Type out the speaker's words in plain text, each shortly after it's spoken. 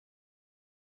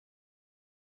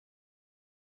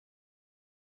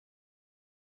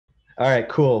All right,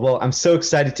 cool. Well, I'm so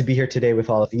excited to be here today with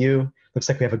all of you. Looks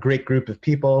like we have a great group of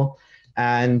people.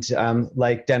 And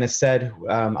like Dennis said,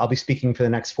 I'll be speaking for the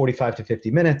next 45 to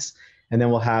 50 minutes, and then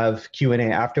we'll have Q&A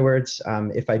afterwards.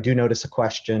 If I do notice a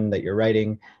question that you're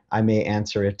writing, I may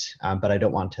answer it, but I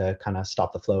don't want to kind of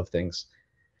stop the flow of things.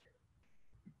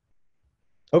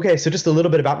 Okay, so just a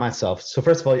little bit about myself. So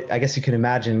first of all, I guess you can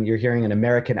imagine you're hearing an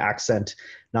American accent,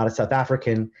 not a South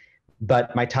African,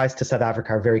 but my ties to South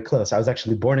Africa are very close. I was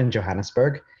actually born in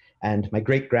Johannesburg, and my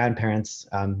great-grandparents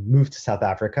moved to South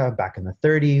Africa back in the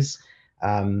 30s.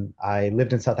 I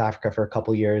lived in South Africa for a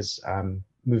couple years,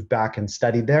 moved back and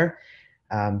studied there.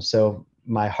 So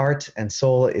my heart and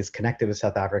soul is connected with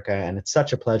South Africa, and it's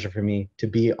such a pleasure for me to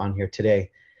be on here today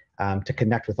to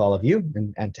connect with all of you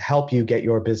and to help you get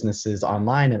your businesses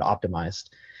online and optimized.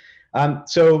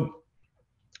 So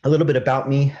a little bit about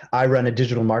me. I run a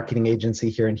digital marketing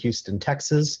agency here in Houston,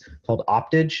 Texas called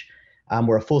Optidge.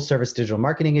 We're a full service digital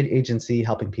marketing agency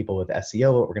helping people with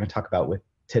SEO, what we're going to talk about with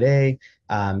today,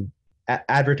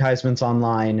 advertisements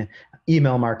online,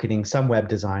 email marketing, some web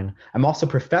design. I'm also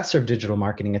professor of digital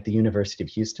marketing at the University of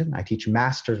Houston. I teach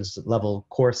master's level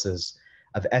courses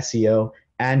of SEO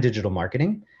and digital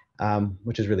marketing,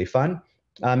 which is really fun.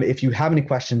 If you have any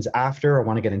questions after or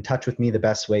want to get in touch with me, the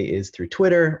best way is through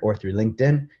Twitter or through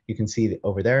LinkedIn. You can see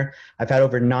over there. I've had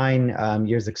over 9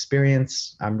 years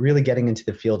experience. I'm really getting into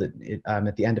the field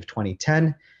at the end of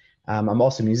 2010. I'm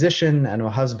also a musician and a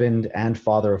husband and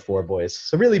father of 4 boys.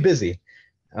 So really busy,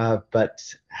 but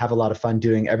have a lot of fun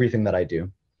doing everything that I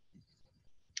do.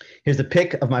 Here's a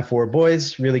pic of my 4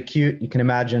 boys, really cute. You can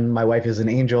imagine my wife is an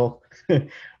angel.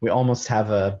 We almost have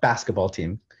a basketball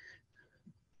team.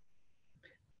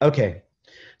 Okay,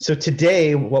 so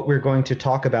today what we're going to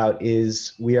talk about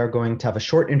is we are going to have a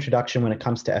short introduction when it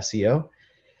comes to SEO.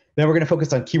 Then we're going to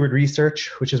focus on keyword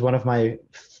research, which is one of my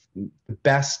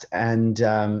best and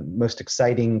most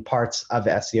exciting parts of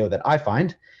SEO that I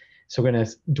find. So we're going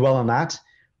to dwell on that,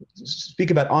 speak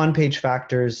about on-page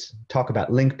factors, talk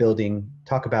about link building,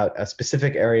 talk about a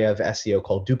specific area of SEO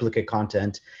called duplicate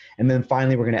content, and then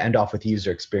finally we're going to end off with user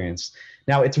experience.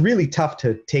 Now, it's really tough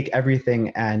to take everything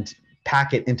and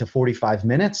pack it into 45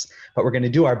 minutes, but we're going to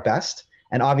do our best.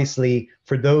 And obviously,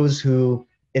 for those who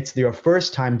it's their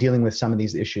first time dealing with some of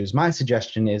these issues, my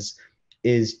suggestion is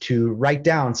to write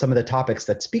down some of the topics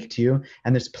that speak to you,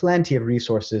 and there's plenty of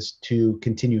resources to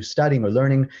continue studying or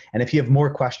learning. And if you have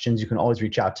more questions, you can always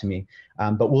reach out to me.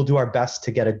 But we'll do our best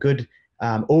to get a good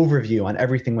overview on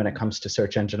everything when it comes to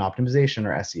search engine optimization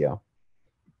or SEO.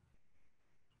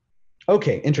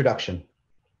 Okay, introduction.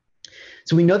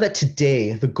 So we know that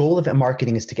today, the goal of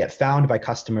marketing is to get found by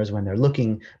customers when they're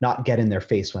looking, not get in their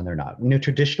face when they're not. We know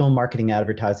traditional marketing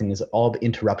advertising is all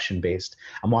interruption based.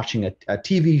 I'm watching a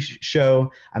TV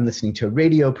show, I'm listening to a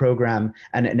radio program,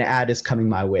 and an ad is coming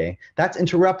my way. That's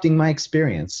interrupting my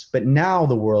experience. But now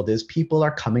the world is people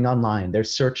are coming online. They're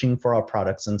searching for our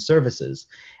products and services.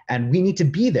 And we need to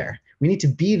be there. We need to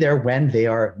be there when they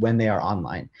are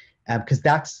online. Because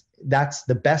that's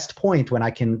the best point when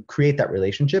I can create that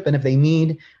relationship. And if they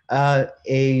need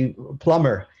a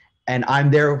plumber and I'm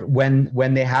there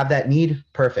when they have that need,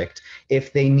 perfect.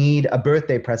 If they need a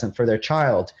birthday present for their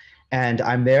child and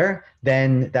I'm there,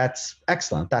 then that's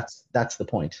excellent. That's the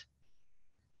point.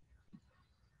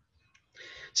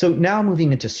 So now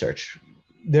moving into search.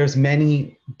 There's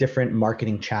many different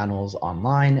marketing channels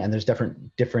online and there's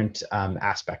different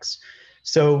aspects.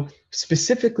 So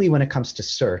specifically when it comes to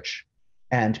search,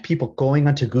 and people going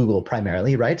onto Google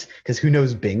primarily, right? Because who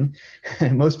knows Bing?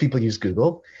 Most people use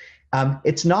Google.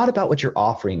 It's not about what you're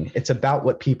offering. It's about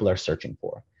what people are searching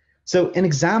for. So an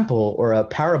example or a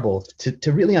parable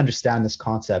to really understand this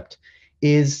concept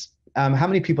is how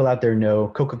many people out there know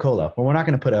Coca-Cola? Well, we're not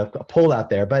going to put a poll out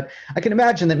there, but I can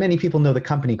imagine that many people know the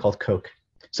company called Coke.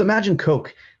 So imagine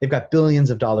Coke, they've got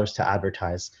billions of dollars to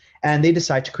advertise, and they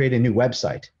decide to create a new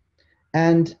website.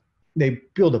 And they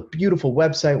build a beautiful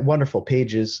website, wonderful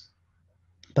pages,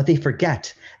 but they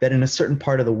forget that in a certain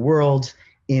part of the world,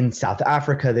 in South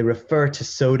Africa, they refer to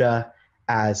soda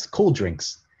as cold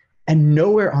drinks. And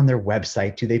nowhere on their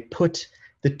website do they put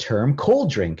the term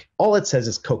cold drink. All it says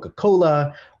is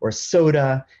Coca-Cola or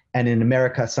soda. And in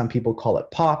America, some people call it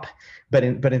pop. But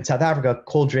in South Africa,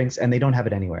 cold drinks, and they don't have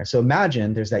it anywhere. So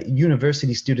imagine there's that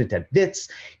university student at Wits.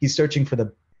 He's searching for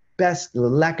the best, the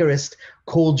leckerest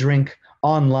cold drink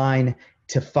online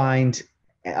to find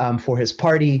for his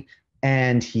party,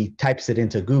 and he types it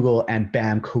into Google and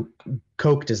bam,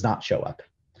 Coke does not show up.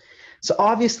 So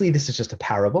obviously this is just a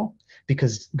parable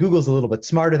because Google's a little bit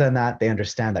smarter than that. They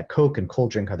understand that Coke and cold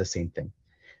drink are the same thing.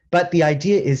 But the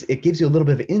idea is it gives you a little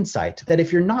bit of insight that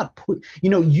if you're not,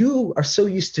 you are so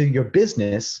used to your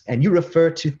business and you refer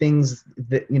to things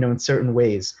that, in certain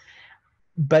ways.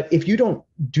 But if you don't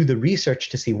do the research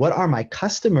to see what are my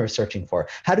customers searching for,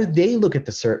 how do they look at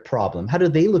the search problem? How do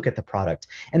they look at the product?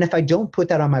 And if I don't put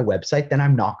that on my website, then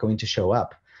I'm not going to show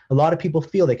up. A lot of people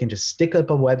feel they can just stick up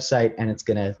a website and it's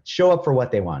going to show up for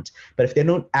what they want. But if they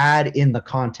don't add in the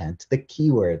content, the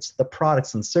keywords, the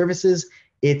products and services,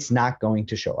 it's not going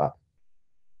to show up.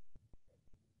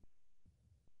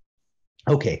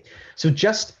 Okay, so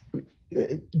just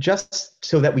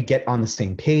so that we get on the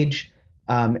same page,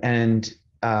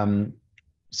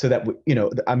 so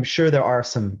that I'm sure there are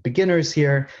some beginners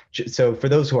here. So for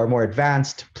those who are more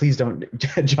advanced, please don't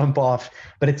jump off.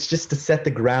 But it's just to set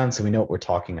the ground so we know what we're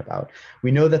talking about.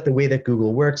 We know that the way that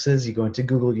Google works is you go into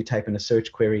Google, you type in a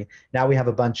search query. Now we have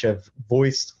a bunch of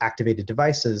voice-activated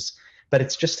devices. But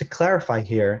it's just to clarify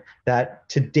here that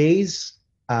today's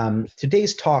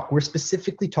talk, we're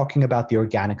specifically talking about the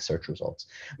organic search results.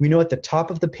 We know at the top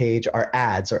of the page are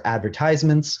ads or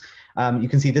advertisements. You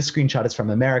can see this screenshot is from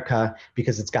America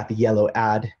because it's got the yellow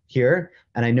ad here.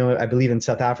 And I believe in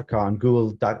South Africa on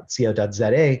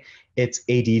google.co.za, it's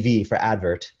ADV for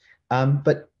advert.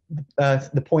 But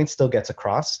the point still gets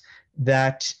across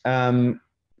that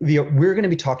we're going to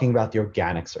be talking about the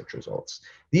organic search results.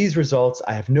 These results,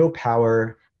 I have no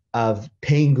power of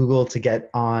paying Google to get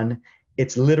on.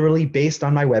 It's literally based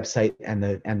on my website and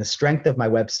the strength of my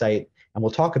website. And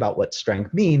we'll talk about what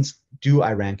strength means. Do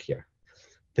I rank here?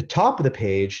 The top of the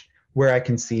page where I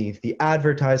can see the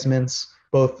advertisements,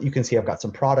 both you can see I've got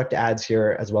some product ads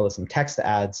here as well as some text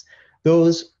ads.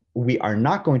 Those we are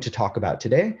not going to talk about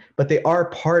today, but they are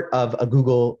part of a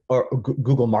Google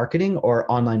marketing or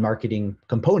online marketing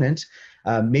component.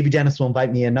 Maybe Dennis will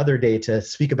invite me another day to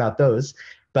speak about those.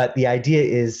 But the idea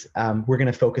is we're going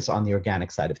to focus on the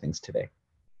organic side of things today.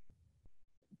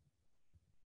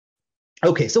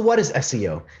 Okay, so what is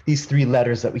SEO? These three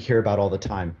letters that we hear about all the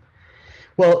time.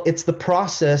 Well, it's the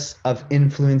process of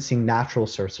influencing natural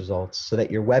search results so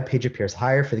that your web page appears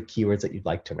higher for the keywords that you'd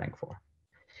like to rank for.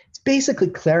 It's basically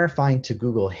clarifying to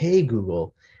Google, hey,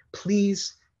 Google,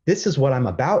 please, this is what I'm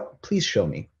about. Please show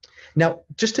me. Now,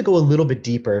 just to go a little bit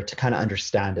deeper to kind of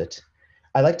understand it,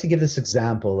 I like to give this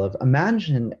example of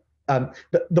imagine,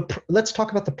 let's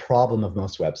talk about the problem of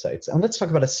most websites. And let's talk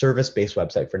about a service-based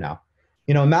website for now.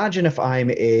 Imagine if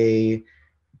I'm a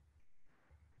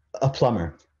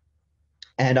plumber.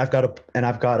 And I've got a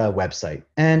website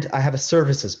and I have a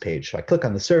services page. So I click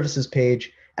on the services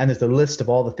page and there's a list of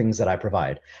all the things that I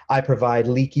provide. I provide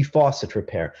leaky faucet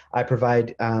repair. I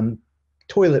provide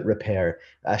toilet repair,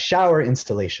 shower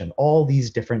installation, all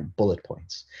these different bullet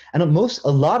points. And a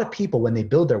lot of people, when they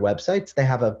build their websites, they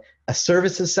have a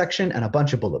services section and a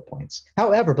bunch of bullet points.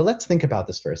 However, but let's think about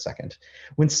this for a second.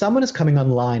 When someone is coming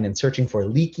online and searching for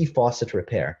leaky faucet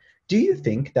repair, do you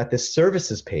think that this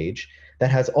services page that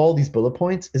has all these bullet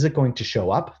points, is it going to show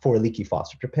up for leaky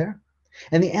faucet repair?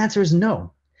 And the answer is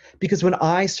no, because when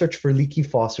I search for leaky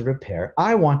faucet repair,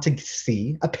 I want to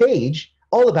see a page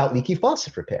all about leaky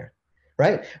faucet repair,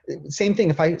 right? Same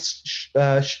thing if I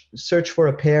search for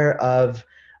a pair of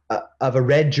a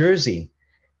red jersey.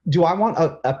 Do I want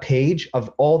a page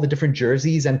of all the different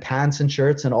jerseys and pants and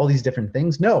shirts and all these different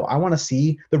things? No, I want to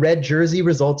see the red jersey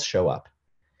results show up.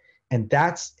 And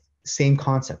that's same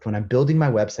concept. When I'm building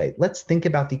my website, let's think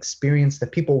about the experience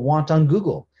that people want on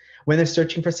Google. When they're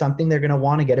searching for something, they're going to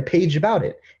want to get a page about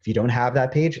it. If you don't have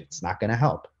that page, it's not going to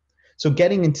help. So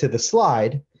getting into the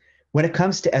slide, when it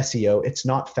comes to SEO, it's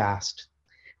not fast.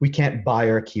 We can't buy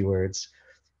our keywords.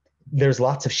 There's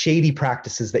lots of shady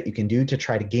practices that you can do to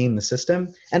try to game the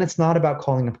system. And it's not about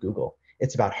calling up Google.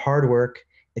 It's about hard work.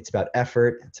 It's about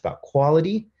effort. It's about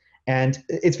quality. And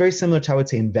it's very similar to, I would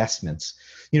say, investments.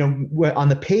 On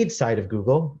the paid side of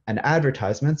Google and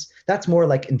advertisements, that's more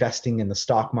like investing in the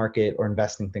stock market or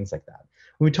investing things like that.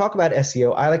 When we talk about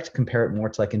SEO, I like to compare it more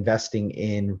to like investing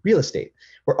in real estate,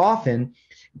 where often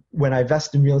when I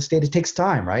invest in real estate, it takes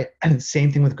time, right? And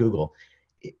same thing with Google.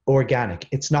 Organic,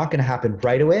 it's not going to happen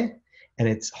right away, and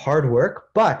it's hard work.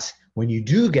 But when you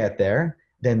do get there,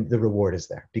 then the reward is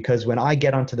there. Because when I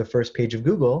get onto the first page of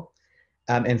Google,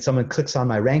 and someone clicks on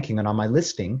my ranking and on my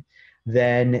listing,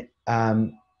 then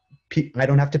I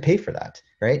don't have to pay for that,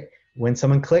 right? When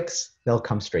someone clicks, they'll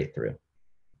come straight through.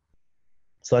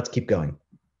 So let's keep going.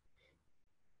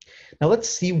 Now let's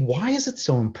see, why is it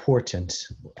so important,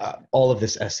 all of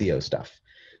this SEO stuff?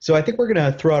 So I think we're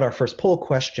going to throw out our first poll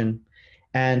question.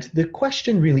 And the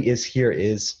question really is,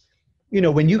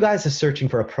 when you guys are searching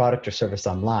for a product or service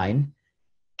online,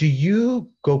 do you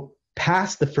go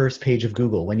past the first page of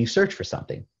Google when you search for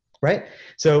something? right?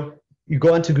 So you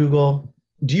go onto Google.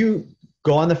 Do you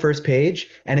go on the first page?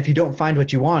 And if you don't find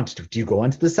what you want, do you go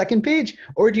onto the second page,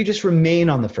 or do you just remain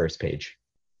on the first page?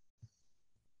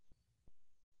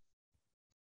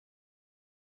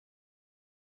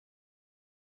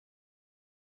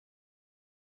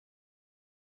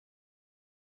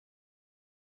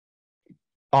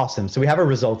 Awesome. So we have our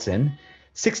results in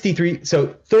 63. So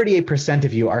 38%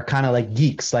 of you are kind of like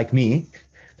geeks like me,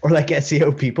 or like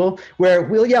SEO people, where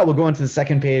we'll go into the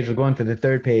second page, we'll go into the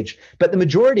third page. But the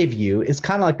majority of you is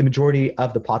kind of like the majority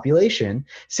of the population.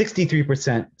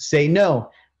 63% say no,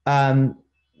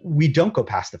 we don't go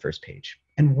past the first page.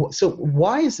 And so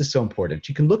why is this so important?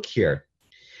 You can look here.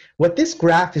 What this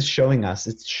graph is showing us,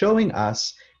 it's showing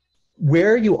us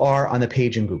where you are on the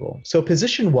page in Google. So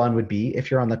position 1 would be if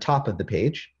you're on the top of the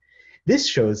page. This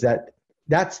shows that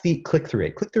that's the click-through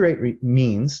rate. Click-through rate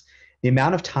means the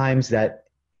amount of times that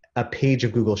a page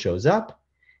of Google shows up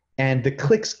and the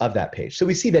clicks of that page. So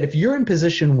we see that if you're in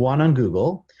position 1 on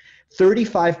Google,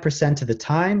 35% of the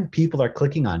time people are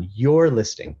clicking on your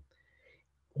listing.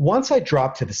 Once I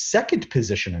drop to the second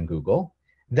position on Google,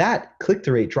 that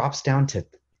click-through rate drops down to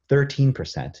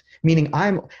 13%, meaning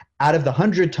I'm out of the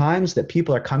 100 times that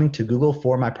people are coming to Google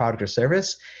for my product or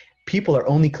service, people are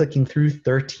only clicking through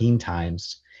 13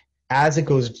 times. As it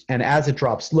goes and as it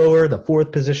drops lower, the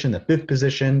 4th position, the 5th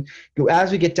position,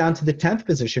 as we get down to the 10th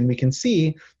position, we can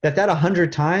see that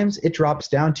 100 times it drops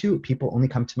down to people only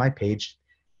come to my page,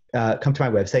 come to my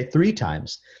website 3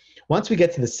 times. Once we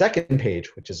get to the second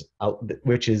page,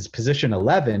 which is position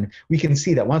 11, we can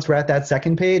see that once we're at that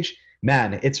second page,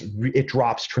 man, it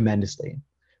drops tremendously.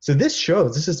 So this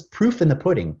is proof in the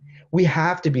pudding. We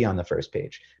have to be on the first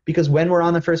page, because when we're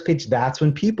on the first page, that's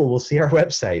when people will see our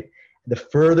website. The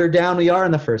further down we are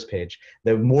on the first page,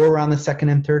 the more we're on the second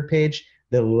and third page,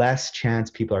 the less chance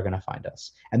people are going to find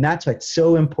us. And that's why it's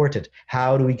so important.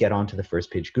 How do we get onto the first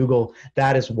page Google?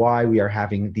 That is why we are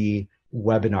having the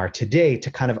webinar today, to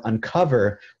kind of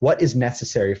uncover what is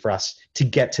necessary for us to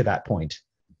get to that point.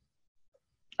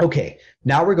 Okay,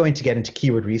 now we're going to get into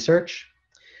keyword research,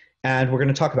 and we're going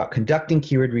to talk about conducting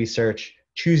keyword research,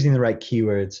 choosing the right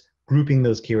keywords, grouping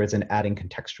those keywords, and adding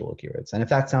contextual keywords. And if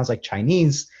that sounds like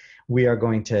Chinese, we are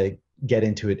going to get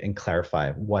into it and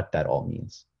clarify what that all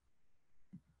means.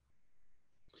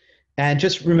 And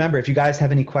just remember, if you guys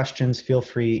have any questions, feel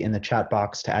free in the chat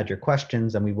box to add your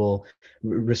questions, and we will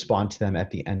respond to them at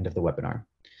the end of the webinar.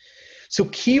 So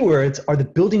keywords are the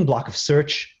building block of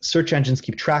search. Search engines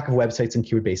keep track of websites and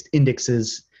keyword-based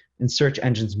indexes, and search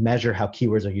engines measure how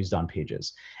keywords are used on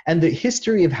pages. And the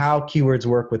history of how keywords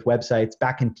work with websites,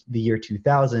 back in the year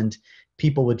 2000,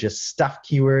 people would just stuff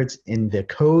keywords in the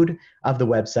code of the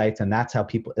websites, and that's how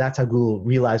Google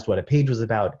realized what a page was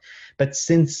about. But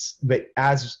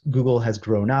as Google has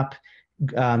grown up,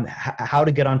 how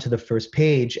to get onto the first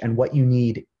page and what you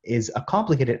need is a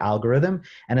complicated algorithm,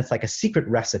 and it's like a secret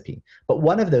recipe. But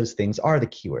one of those things are the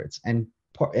keywords, and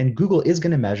Google is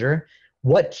going to measure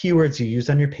what keywords you use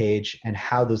on your page and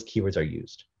how those keywords are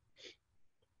used.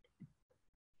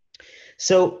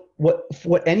 So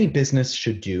what any business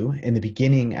should do in the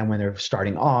beginning and when they're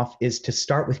starting off is to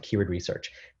start with keyword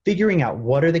research, figuring out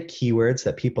what are the keywords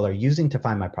that people are using to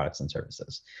find my products and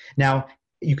services. Now,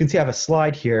 you can see I have a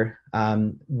slide here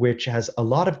which has a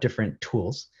lot of different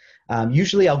tools.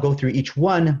 Usually I'll go through each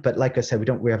one, but like I said,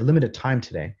 we have limited time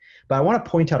today. But I want to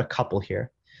point out a couple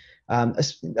here.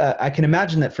 I can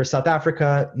imagine that for South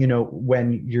Africa,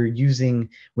 when you're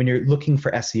looking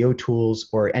for SEO tools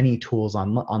or any tools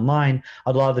online,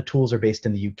 a lot of the tools are based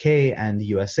in the UK and the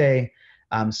USA.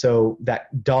 So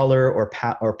that dollar or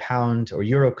pound or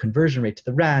euro conversion rate to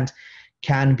the rand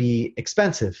can be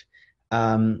expensive.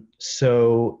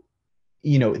 So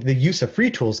the use of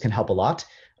free tools can help a lot.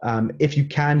 If you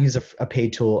can use a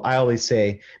paid tool, I always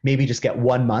say maybe just get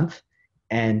 1 month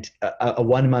and a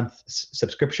 1 month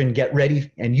subscription, get ready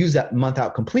and use that month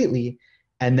out completely,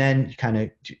 and then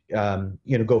kind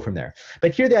of go from there.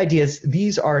 But here the idea is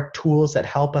these are tools that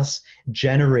help us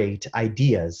generate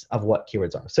ideas of what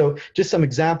keywords are. So just some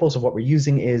examples of what we're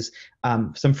using is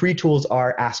some free tools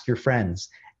are ask your friends,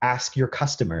 ask your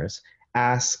customers,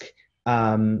 ask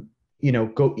go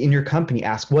in your company,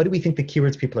 ask what do we think the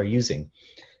keywords people are using.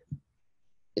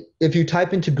 If you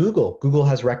type into Google, Google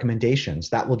has recommendations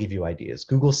that will give you ideas.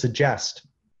 Google Suggest.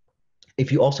 If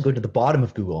you also go to the bottom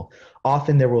of Google,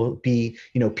 often there will be,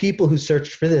 people who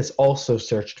searched for this also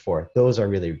searched for it. Those are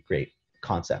really great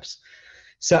concepts.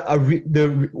 So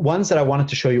the ones that I wanted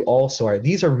to show you also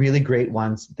these are really great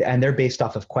ones, and they're based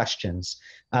off of questions.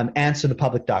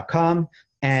 Answerthepublic.com.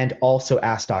 and also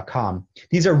ask.com.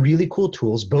 These are really cool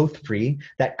tools, both free,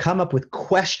 that come up with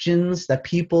questions that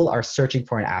people are searching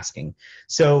for and asking.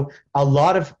 So a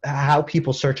lot of how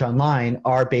people search online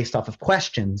are based off of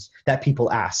questions that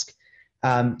people ask.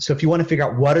 So if you want to figure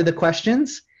out what are the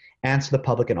questions, Answer the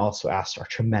Public and Also Ask are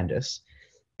tremendous.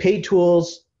 Paid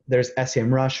tools, there's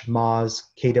SEMrush, Moz,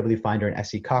 KW Finder, and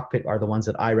SE Cockpit are the ones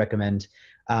that I recommend.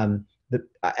 The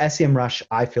SEMrush,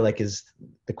 I feel like, is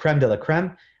the creme de la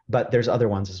creme, but there's other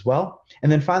ones as well.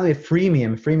 And then finally,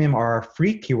 Freemium. Freemium are our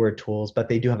free keyword tools, but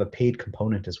they do have a paid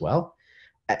component as well.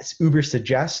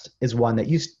 Ubersuggest is one that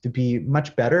used to be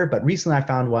much better, but recently I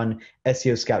found one,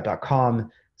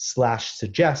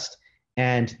 SEOscout.com/suggest,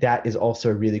 and that is also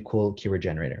a really cool keyword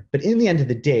generator. But in the end of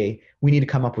the day, we need to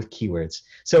come up with keywords.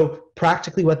 So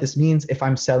practically what this means, if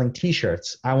I'm selling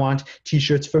t-shirts, I want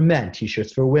t-shirts for men,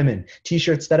 t-shirts for women,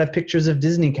 t-shirts that have pictures of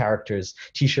Disney characters,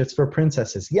 t-shirts for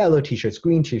princesses, yellow t-shirts,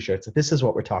 green t-shirts. This is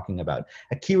what we're talking about.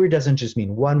 A keyword doesn't just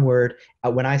mean one word.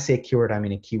 When I say keyword, I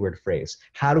mean a keyword phrase.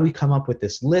 How do we come up with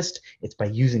this list? It's by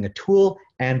using a tool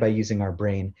and by using our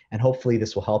brain. And hopefully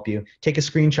this will help you. Take a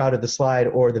screenshot of the slide,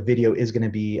 or the video is going to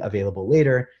be available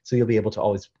later, so you'll be able to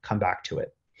always come back to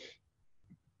it.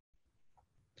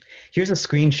 Here's a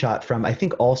screenshot from, I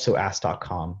think, also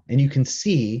ask.com, and you can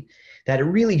see that it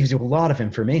really gives you a lot of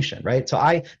information, right? So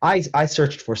I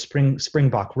searched for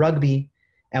Springbok rugby,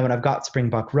 and when I've got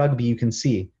Springbok rugby, you can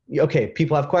see, okay,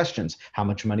 people have questions. How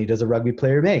much money does a rugby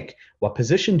player make? What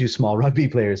position do small rugby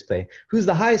players play? Who's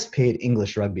the highest paid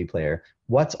English rugby player?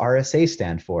 What's RSA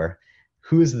stand for?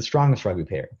 Who is the strongest rugby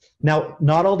player? Now,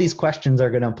 not all these questions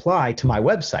are going to apply to my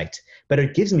website, but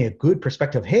it gives me a good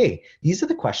perspective. Hey, these are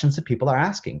the questions that people are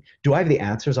asking. Do I have the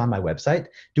answers on my website?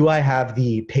 Do I have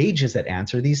the pages that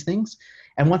answer these things?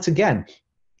 And once again,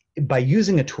 by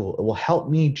using a tool, it will help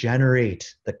me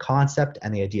generate the concept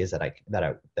and the ideas that I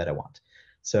want.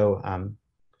 So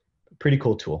pretty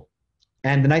cool tool.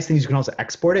 And the nice thing is you can also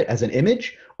export it as an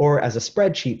image or as a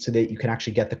spreadsheet so that you can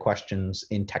actually get the questions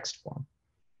in text form.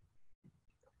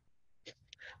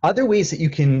 Other ways that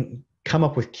you can come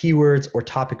up with keywords or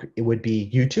topic, it would be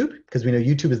YouTube, because we know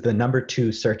YouTube is the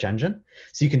 #2 search engine.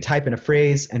 So you can type in a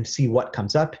phrase and see what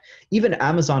comes up. Even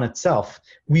Amazon itself,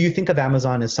 we think of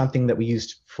Amazon as something that we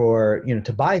used for,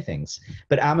 to buy things,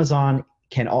 but Amazon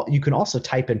you can also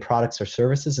type in products or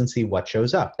services and see what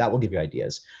shows up. That will give you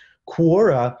ideas.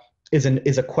 Quora is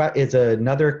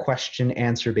another question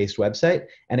answer based website,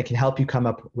 and it can help you come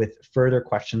up with further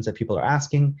questions that people are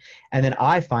asking. And then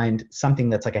I find something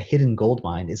that's like a hidden gold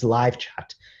mine is live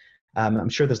chat. I'm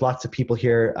sure there's lots of people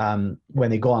here when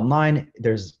they go online,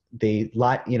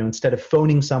 instead of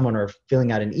phoning someone or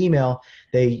filling out an email,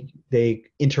 they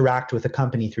interact with a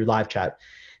company through live chat.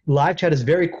 Live chat is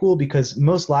very cool because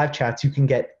most live chats, you can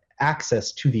get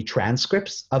access to the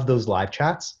transcripts of those live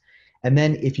chats. And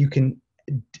then if you can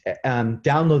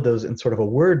download those in sort of a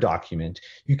Word document,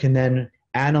 you can then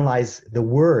analyze the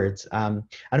words. I don't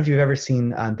know if you've ever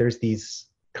seen, there's these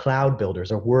cloud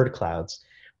builders or word clouds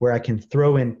where I can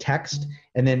throw in text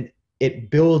and then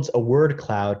it builds a word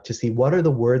cloud to see what are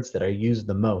the words that are used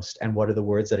the most and what are the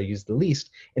words that are used the least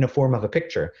in a form of a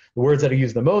picture. The words that are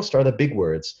used the most are the big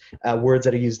words. Words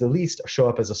that are used the least show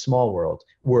up as a small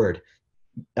word.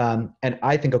 And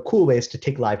I think a cool way is to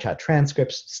take live chat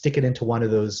transcripts, stick it into one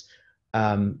of those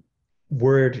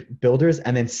word builders,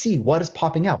 and then see what is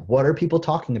popping out. What are people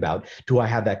talking about? Do I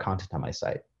have that content on my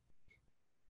site?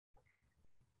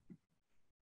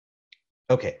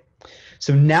 Okay,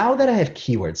 so now that I have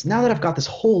keywords, now that I've got this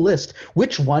whole list,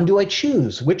 which one do I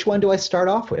choose? Which one do I start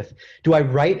off with? Do I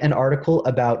write an article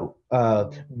about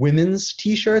women's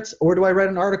t-shirts, or do I write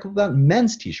an article about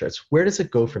men's t-shirts? Where does it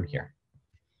go from here?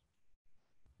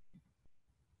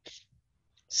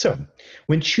 So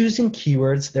when choosing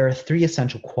keywords, there are 3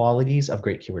 essential qualities of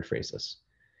great keyword phrases.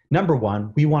 Number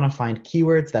 1, we want to find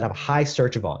keywords that have high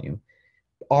search volume.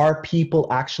 Are people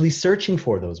actually searching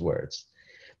for those words?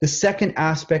 The second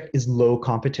aspect is low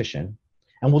competition,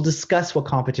 and we'll discuss what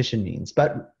competition means.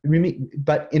 But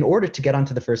in order to get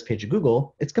onto the first page of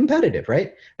Google, it's competitive,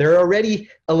 right? There are already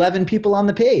 11 people on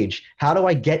the page. How do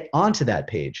I get onto that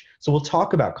page? So we'll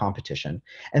talk about competition.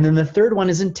 And then the third one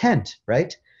is intent,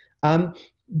 right?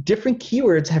 Different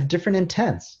keywords have different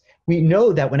intents. We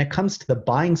know that when it comes to the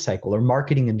buying cycle or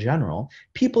marketing in general,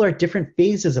 people are at different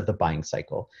phases of the buying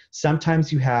cycle.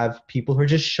 Sometimes you have people who are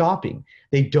just shopping.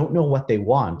 They don't know what they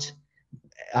want.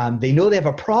 They know they have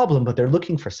a problem, but they're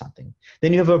looking for something.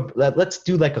 Then you have let's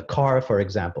do like a car, for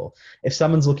example. If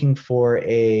someone's looking for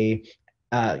a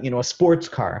sports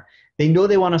car, they know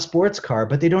they want a sports car,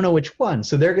 but they don't know which one.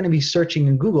 So they're going to be searching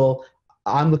in Google,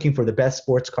 I'm looking for the best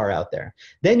sports car out there.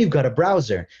 Then you've got a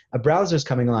browser. A browser's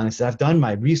coming along and says, I've done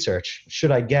my research.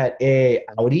 Should I get a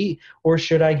Audi or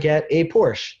should I get a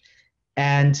Porsche?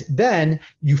 And then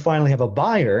you finally have a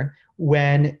buyer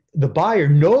when the buyer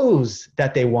knows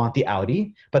that they want the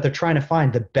Audi, but they're trying to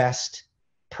find the best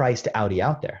priced Audi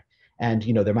out there. And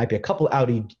there might be a couple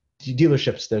Audi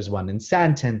dealerships. There's one in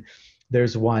Sandton,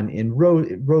 there's one in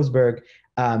Roseburg,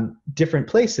 different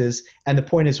places. And the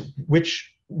point is,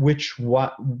 which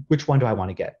one do I want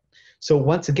to get? So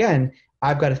once again,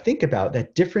 I've got to think about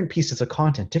that different pieces of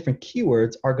content, different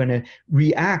keywords are going to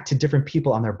react to different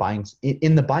people on their buying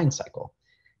in the buying cycle.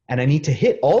 And I need to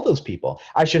hit all those people.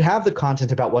 I should have the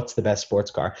content about what's the best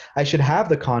sports car. I should have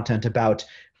the content about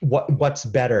what's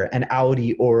better, an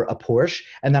Audi or a Porsche.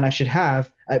 And then I should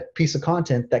have a piece of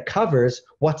content that covers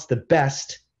what's the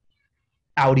best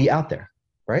Audi out there,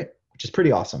 right? Which is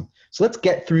pretty awesome. So let's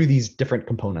get through these different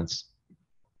components.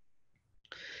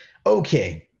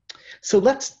 Okay. So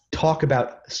let's talk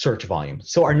about search volume.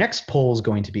 So our next poll is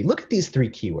going to be, look at these 3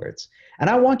 keywords. And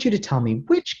I want you to tell me,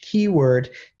 which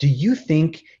keyword do you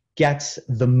think gets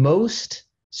the most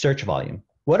search volume?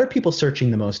 What are people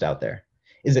searching the most out there?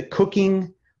 Is it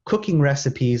cooking, cooking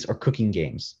recipes, or cooking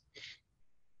games?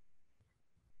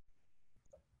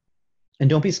 And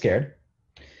don't be scared.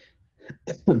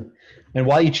 And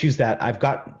while you choose that, I've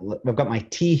got my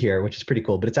tea here, which is pretty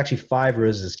cool, but it's actually 5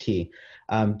 Roses tea.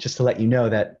 Just to let you know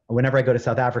that whenever I go to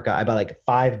South Africa, I buy like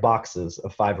 5 boxes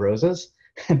of 5 Roses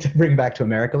to bring back to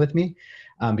America with me,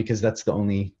 because that's the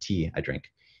only tea I drink.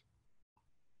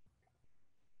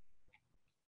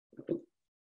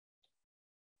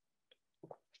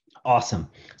 Awesome.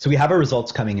 So we have our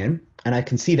results coming in, and I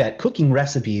can see that cooking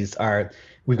recipes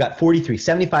we've got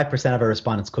 75% of our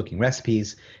respondents cooking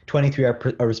recipes, 23 our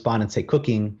respondents say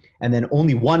cooking, and then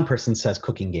only 1 person says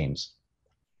cooking games.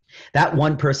 That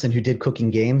 1 person who did cooking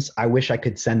games, I wish I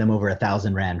could send them over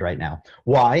 1,000 Rand right now.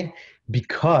 Why?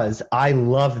 Because I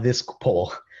love this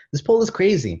poll. This poll is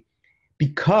crazy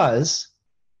because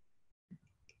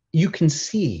you can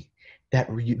see that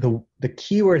the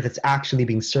keyword that's actually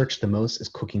being searched the most is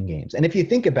cooking games. And if you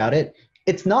think about it,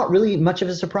 it's not really much of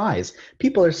a surprise.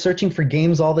 People are searching for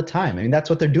games all the time. I mean, that's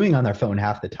what they're doing on their phone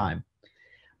half the time.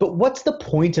 But what's the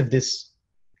point of this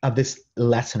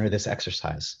lesson or this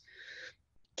exercise?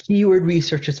 Keyword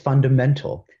research is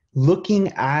fundamental. Looking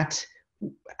at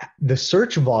the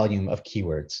search volume of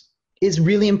keywords is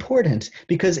really important,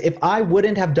 because if I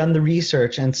wouldn't have done the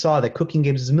research and saw that cooking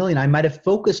games is a million, I might have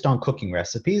focused on cooking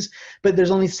recipes, but there's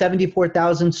only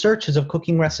 74,000 searches of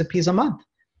cooking recipes a month.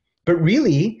 But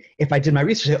really, if I did my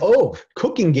research,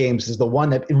 cooking games is the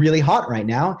one that's really hot right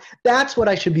now, that's what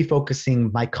I should be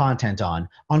focusing my content on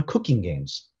cooking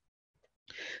games.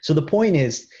 So the point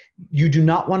is, you do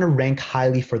not want to rank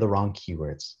highly for the wrong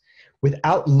keywords.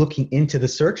 Without looking into the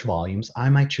search volumes, I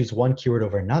might choose one keyword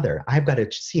over another. I've got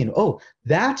to see,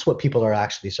 that's what people are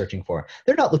actually searching for.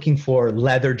 They're not looking for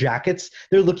leather jackets.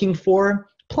 They're looking for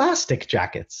plastic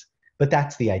jackets. But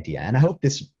that's the idea. And I hope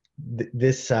this,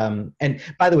 and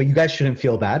by the way, you guys shouldn't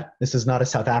feel bad. This is not a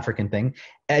South African thing.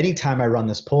 Anytime I run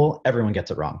this poll, everyone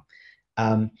gets it wrong.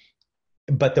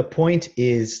 But the point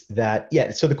is that,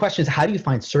 so the question is, how do you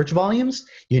find search volumes?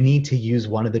 You need to use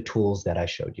one of the tools that I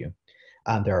showed you.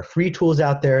 There are free tools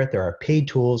out there, there are paid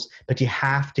tools, but you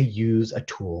have to use a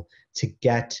tool to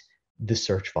get the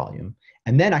search volume.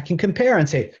 And then I can compare and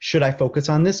say, should I focus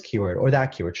on this keyword or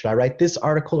that keyword? Should I write this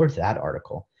article or that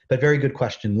article? But very good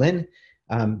question, Lynn.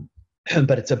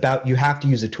 But it's about, you have to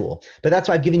use a tool. But that's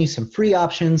why I've given you some free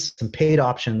options, some paid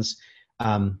options.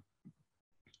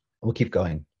 We'll keep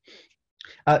going.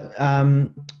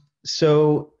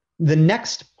 So the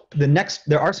next,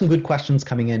 there are some good questions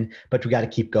coming in, but we got to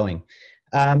keep going.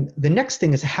 The next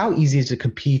thing is, how easy is it to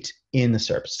compete in the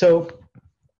SERP?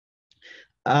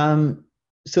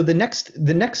 So the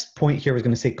next point here was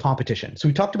going to say competition. So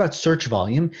we talked about search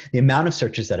volume, the amount of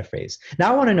searches that a phrase.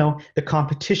 Now I want to know the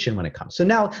competition when it comes. So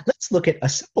now let's look at a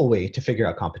simple way to figure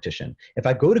out competition. If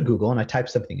I go to Google and I type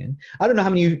something in, I don't know how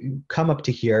many of you come up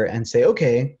to here and say,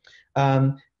 okay,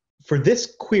 for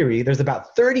this query, there's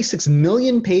about 36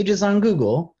 million pages on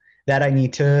Google that I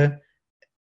need to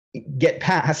get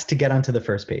past to get onto the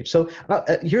first page. So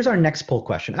here's our next poll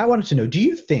question. I wanted to know, do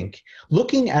you think,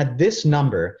 looking at this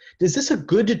number, is this a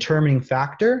good determining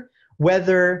factor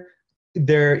whether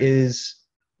there is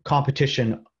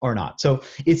competition or not? So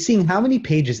it's seeing how many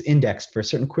pages indexed for a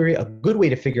certain query, a good way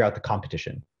to figure out the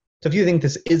competition. So if you think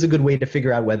this is a good way to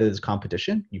figure out whether there's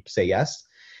competition, you say yes.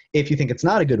 If you think it's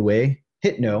not a good way,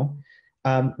 hit no.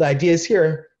 The idea is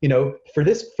here, for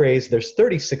this phrase, there's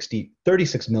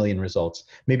 36 million results.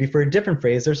 Maybe for a different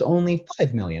phrase, there's only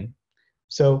 5 million.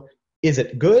 So is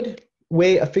it good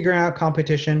way of figuring out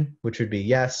competition, which would be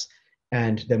yes,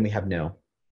 and then we have no.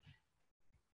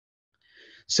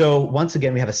 So once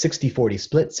again, we have a 60-40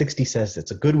 split. 60 says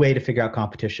it's a good way to figure out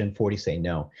competition, 40 say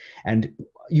no. And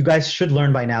you guys should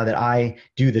learn by now that I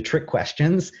do the trick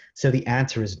questions, so the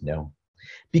answer is no.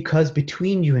 Because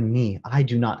between you and me, I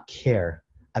do not care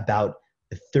about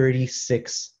the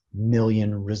 36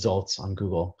 million results on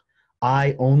Google.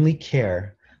 I only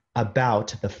care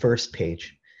about the first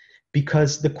page.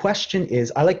 Because the question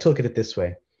is, I like to look at it this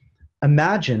way.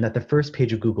 Imagine that the first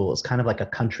page of Google is kind of like a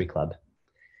country club.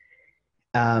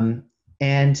 And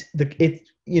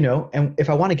if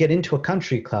I want to get into a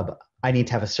country club, I need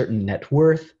to have a certain net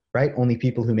worth, right? Only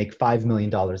people who make $5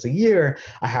 million a year,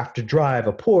 I have to drive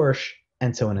a Porsche,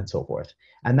 and so on and so forth.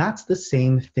 And that's the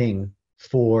same thing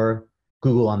for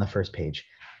Google on the first page.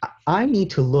 I need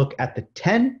to look at the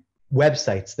 10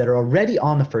 websites that are already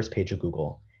on the first page of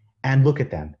Google and look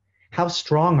at them. How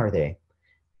strong are they?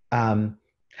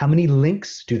 How many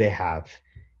links do they have?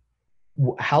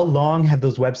 How long have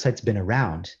those websites been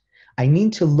around? I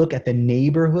need to look at the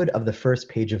neighborhood of the first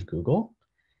page of Google.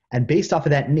 And based off of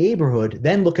that neighborhood,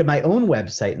 then look at my own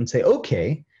website and say,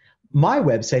 okay, my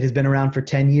website has been around for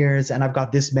 10 years and I've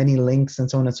got this many links and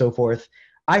so on and so forth.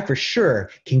 I for sure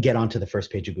can get onto the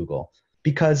first page of Google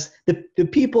because the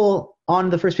people on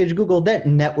the first page of Google, that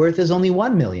net worth is only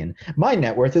 1 million. My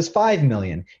net worth is 5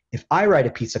 million. If I write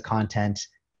a piece of content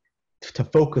to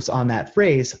focus on that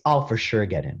phrase, I'll for sure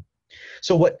get in.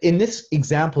 So what in this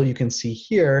example you can see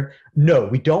here, no,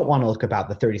 we don't want to look about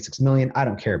the 36 million. I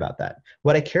don't care about that.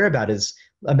 What I care about is,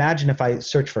 imagine if I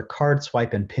search for card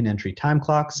swipe and pin entry time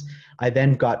clocks. I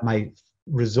then got my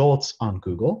results on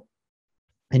Google.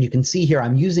 And you can see here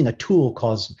I'm using a tool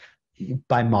called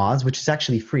by Moz, which is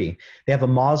actually free. They have a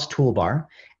Moz toolbar.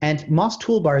 And Moz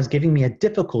toolbar is giving me a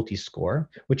difficulty score,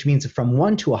 which means from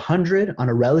 1 to 100 on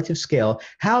a relative scale,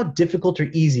 how difficult or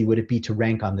easy would it be to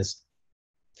rank on this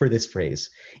for this phrase?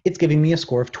 It's giving me a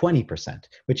score of 20%,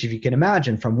 which if you can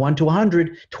imagine from 1 to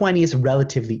 100, 20 is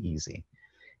relatively easy.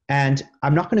 And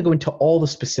I'm not going to go into all the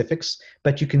specifics,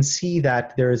 but you can see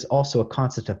that there is also a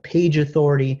concept of page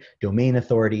authority, domain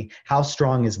authority. How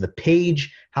strong is the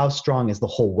page? How strong is the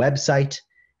whole website?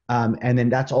 And then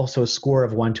that's also a score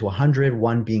of 1 to 100,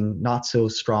 1 being not so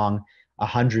strong,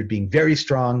 100 being very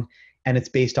strong, and it's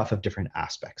based off of different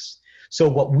aspects. So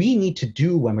what we need to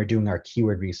do when we're doing our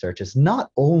keyword research is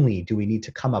not only do we need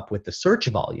to come up with the search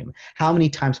volume, how many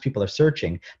times people are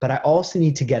searching, but I also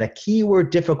need to get a keyword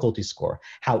difficulty score.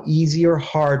 How easy or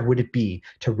hard would it be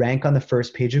to rank on the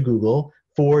first page of Google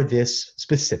for this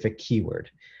specific keyword?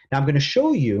 Now I'm going to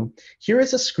show you, here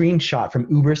is a screenshot from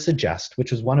Ubersuggest,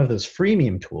 which was one of those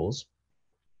freemium tools.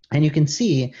 And you can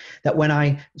see that when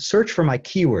I search for my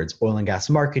keywords, oil and gas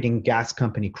marketing, gas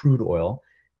company, crude oil,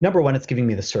 number one, it's giving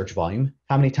me the search volume.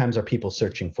 How many times are people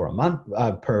searching for a month,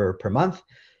 per month?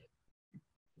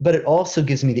 But it also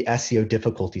gives me the SEO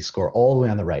difficulty score all the way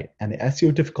on the right. And the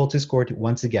SEO difficulty score,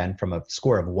 once again, from a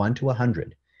score of 1 to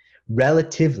 100.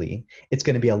 Relatively, it's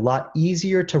going to be a lot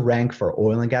easier to rank for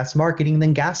oil and gas marketing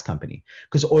than gas company,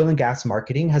 because oil and gas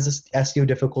marketing has a SEO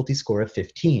difficulty score of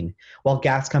 15, while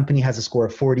gas company has a score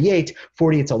of 48.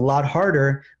 48's a lot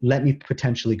harder. Let me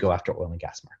potentially go after oil and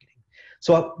gas marketing.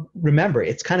 So remember,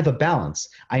 it's kind of a balance.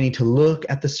 I need to look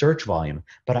at the search volume,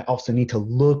 but I also need to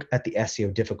look at the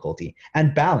SEO difficulty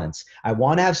and balance. I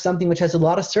want to have something which has a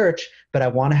lot of search, but I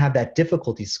want to have that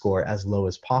difficulty score as low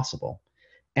as possible.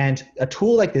 And a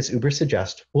tool like this,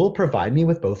 Ubersuggest, will provide me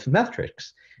with both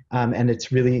metrics. And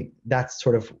it's really, that's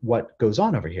sort of what goes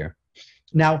on over here.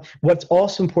 Now, what's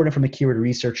also important from a keyword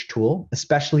research tool,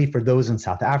 especially for those in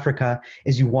South Africa,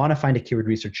 is you want to find a keyword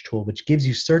research tool which gives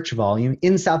you search volume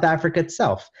in South Africa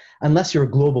itself. Unless you're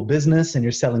a global business and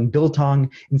you're selling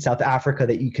biltong in South Africa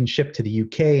that you can ship to the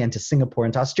UK and to Singapore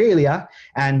and to Australia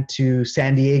and to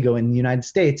San Diego in the United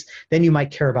States, then you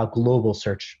might care about global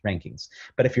search rankings.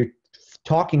 But if you're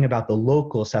talking about the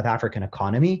local South African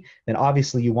economy, then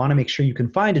obviously you want to make sure you can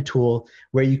find a tool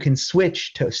where you can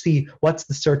switch to see what's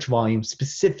the search volume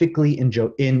specifically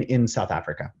in South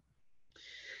Africa.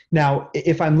 Now,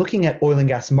 if I'm looking at oil and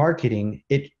gas marketing,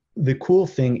 the cool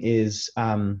thing is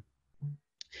in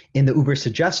the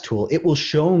Ubersuggest tool, it will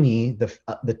show me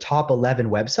the top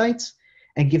 11 websites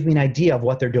and give me an idea of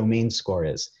what their domain score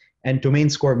is. And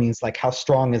domain score means like how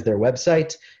strong is their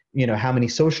website, you know, how many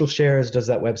social shares does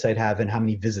that website have and how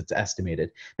many visits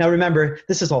estimated. Now remember,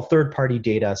 this is all third-party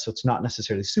data, so it's not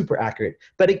necessarily super accurate,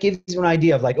 but it gives you an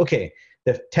idea of like, okay,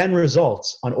 the 10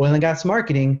 results on oil and gas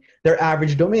marketing, their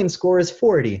average domain score is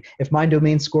 40. If my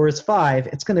domain score is 5,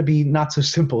 it's going to be not so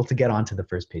simple to get onto the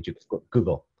first page of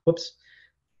Google. Whoops.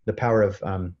 The power of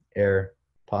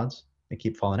AirPods. They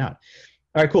keep falling out.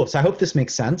 All right, cool. So I hope this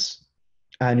makes sense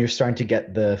and you're starting to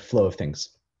get the flow of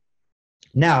things.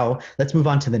 Now, let's move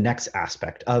on to the next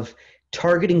aspect of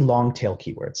targeting long tail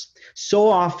keywords. So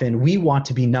often we want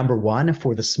to be number one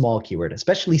for the small keyword,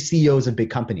 especially CEOs of big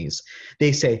companies.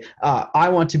 They say, I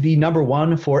want to be number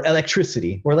one for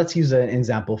electricity, or let's use an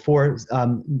example for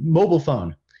mobile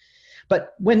phone.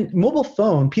 But when mobile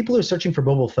phone, people are searching for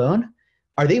mobile phone,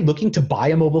 are they looking to buy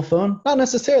a mobile phone? Not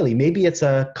necessarily. Maybe it's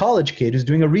a college kid who's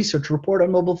doing a research report on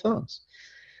mobile phones.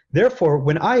 Therefore,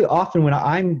 when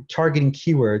I'm targeting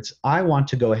keywords, I want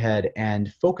to go ahead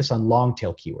and focus on long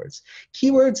tail keywords.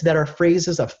 Keywords that are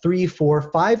phrases of 3,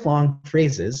 4, 5 long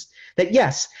phrases that,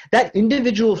 yes, that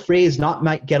individual phrase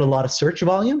might get a lot of search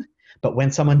volume, but when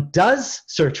someone does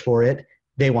search for it,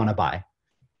 they want to buy.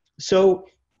 So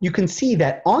you can see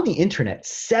that on the internet,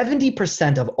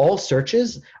 70% of all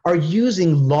searches are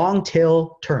using long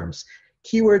tail terms,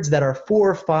 keywords that are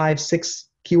 4, 5, 6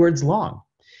 keywords long.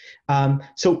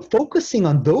 So focusing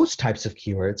on those types of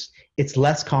keywords, it's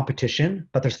less competition,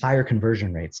 but there's higher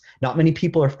conversion rates. Not many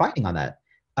people are fighting on that.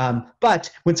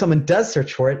 But when someone does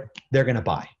search for it, they're going to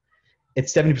buy.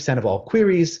 It's 70% of all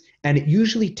queries, and it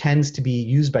usually tends to be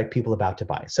used by people about to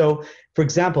buy. So for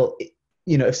example,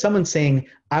 if someone's saying,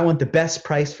 I want the best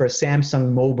price for a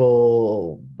Samsung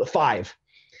Mobile 5,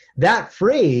 that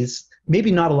phrase,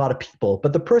 maybe not a lot of people,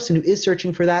 but the person who is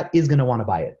searching for that is going to want to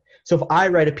buy it. So if I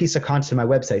write a piece of content on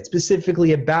my website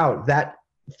specifically about that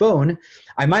phone,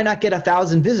 I might not get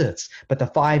 1,000 visits, but the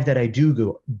 5 that I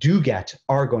do get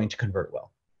are going to convert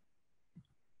well.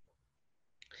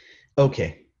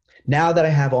 Okay, now that I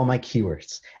have all my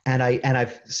keywords and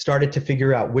I've started to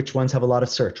figure out which ones have a lot of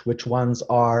search, which ones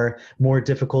are more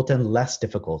difficult and less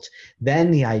difficult,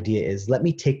 then the idea is let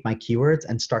me take my keywords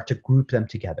and start to group them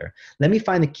together. Let me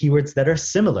find the keywords that are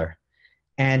similar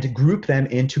and group them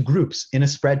into groups in a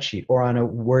spreadsheet or on a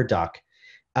Word doc.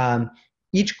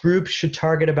 Each group should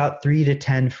target about 3 to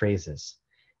 10 phrases.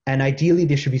 And ideally,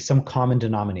 there should be some common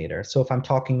denominator. So if I'm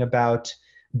talking about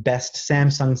best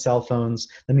Samsung cell phones,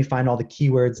 let me find all the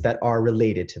keywords that are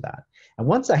related to that. And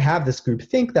once I have this group,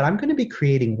 think that I'm going to be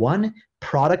creating one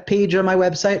product page on my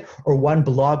website or one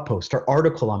blog post or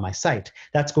article on my site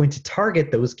that's going to target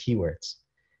those keywords.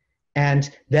 And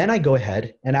then I go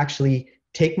ahead and actually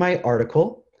take my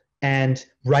article and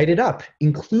write it up,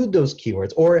 include those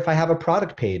keywords. Or if I have a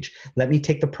product page, let me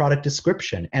take the product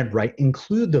description and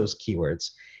include those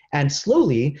keywords. And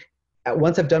slowly,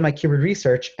 once I've done my keyword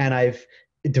research and I've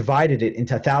divided it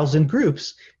into 1,000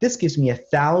 groups, this gives me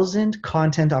 1,000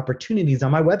 content opportunities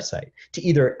on my website to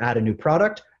either add a new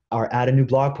product or add a new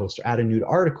blog post or add a new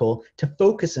article to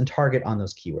focus and target on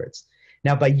those keywords.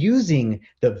 Now, by using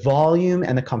the volume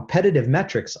and the competitive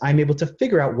metrics, I'm able to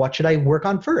figure out what should I work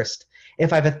on first.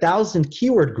 If I have 1,000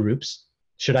 keyword groups,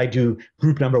 should I do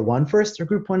group number 1 first or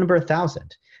group number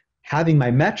 1,000? Having my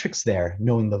metrics there,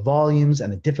 knowing the volumes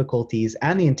and the difficulties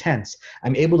and the intents,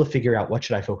 I'm able to figure out what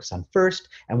should I focus on first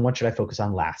and what should I focus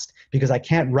on last, because I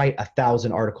can't write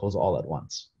 1,000 articles all at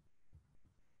once.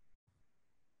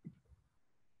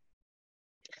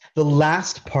 The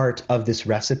last part of this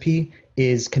recipe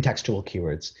is contextual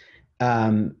keywords,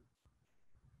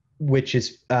 which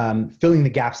is filling the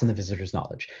gaps in the visitor's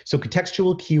knowledge. So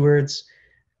contextual keywords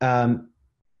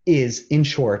is, in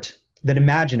short, that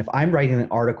imagine if I'm writing an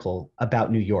article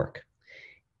about New York,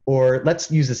 or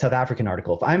let's use a South African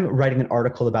article. If I'm writing an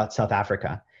article about South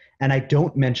Africa and I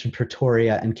don't mention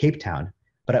Pretoria and Cape Town,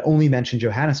 but I only mention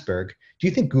Johannesburg, do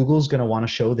you think Google's going to want to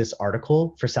show this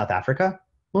article for South Africa?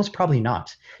 Most probably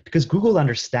not, because Google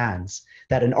understands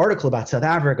that an article about South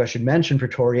Africa should mention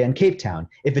Pretoria and Cape Town.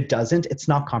 If it doesn't, it's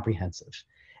not comprehensive.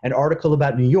 An article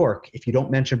about New York, if you don't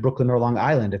mention Brooklyn or Long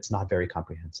Island, it's not very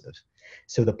comprehensive.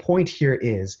 So the point here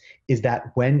is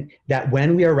that when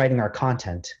we are writing our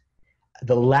content,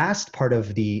 the last part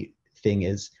of the thing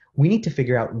is we need to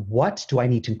figure out what do I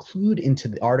need to include into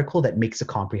the article that makes it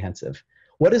comprehensive.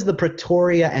 What is the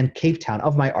Pretoria and Cape Town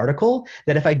of my article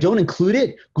that if I don't include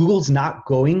it, Google's not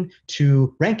going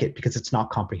to rank it because it's not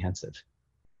comprehensive.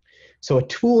 So a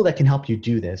tool that can help you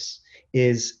do this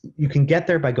is you can get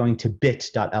there by going to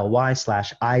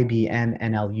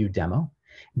bit.ly/IBMNLU demo.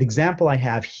 The example I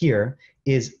have here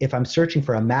is if I'm searching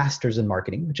for a master's in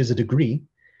marketing, which is a degree,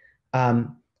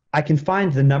 I can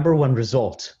find the #1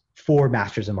 result for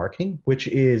master's in marketing, which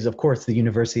is, of course, the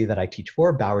university that I teach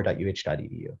for,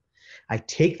 bauer.uh.edu. I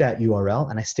take that URL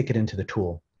and I stick it into the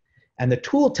tool. And the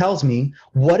tool tells me,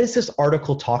 what is this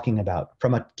article talking about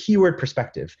from a keyword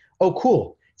perspective? Oh,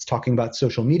 cool. It's talking about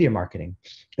social media marketing.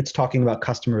 It's talking about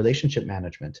customer relationship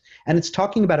management. And it's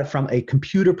talking about it from a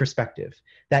computer perspective,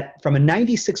 that from a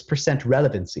 96%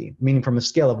 relevancy, meaning from a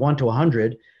scale of 1 to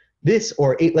 100, this,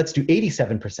 or let's do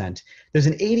 87%, there's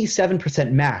an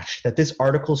 87% match that this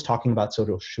article is talking about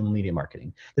social media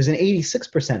marketing. There's an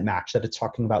 86% match that it's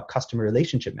talking about customer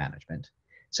relationship management.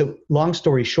 So long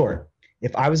story short,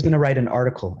 if I was going to write an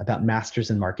article about masters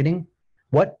in marketing,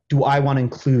 what do I want to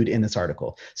include in this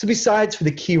article? So besides for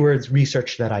the keywords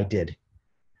research that I did,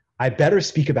 I better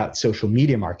speak about social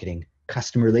media marketing,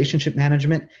 customer relationship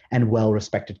management, and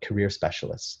well-respected career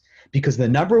specialists. Because the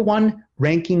 #1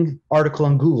 ranking article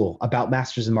on Google about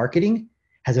masters in marketing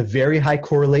has a very high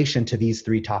correlation to these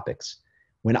 3 topics.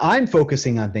 When I'm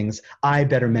focusing on things, I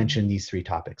better mention these 3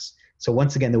 topics. So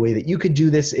once again, the way that you could do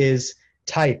this is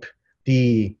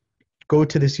go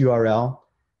to this URL,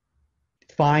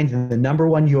 find the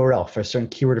 #1 URL for a certain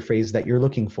keyword or phrase that you're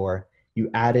looking for. You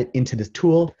add it into the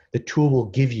tool. The tool will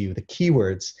give you the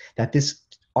keywords that this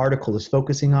article is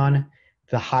focusing on.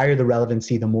 The higher the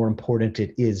relevancy, the more important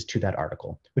it is to that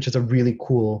article, which is a really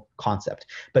cool concept.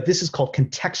 But this is called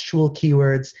contextual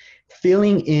keywords,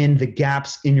 filling in the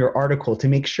gaps in your article to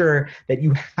make sure that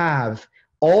you have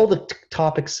all the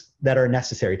topics that are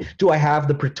necessary. Do I have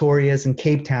the Pretorias and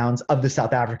Cape Towns of the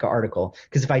South Africa article?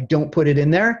 Because if I don't put it in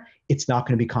there, it's not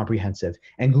going to be comprehensive.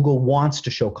 And Google wants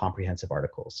to show comprehensive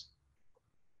articles.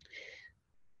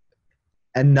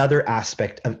 Another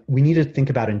aspect of, we need to think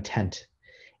about intent.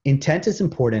 Intent is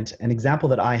important. An example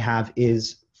that I have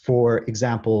is, for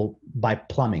example, by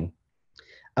plumbing.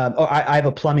 I have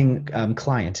a plumbing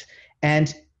client,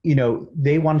 and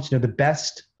they wanted to know the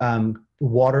best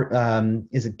water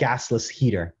is a gasless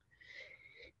heater.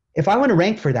 If I want to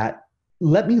rank for that,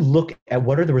 let me look at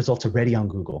what are the results already on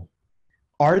Google.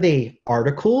 Are they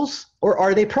articles or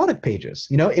are they product pages?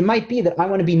 It might be that I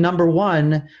want to be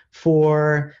 #1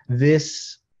 for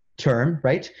this term,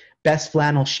 right? Best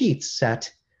flannel sheets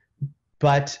set,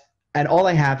 and all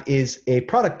I have is a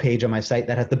product page on my site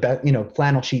that has the best,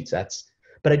 flannel sheet sets,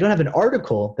 but I don't have an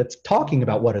article that's talking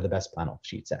about what are the best flannel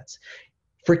sheet sets.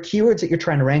 For keywords that you're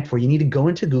trying to rank for, you need to go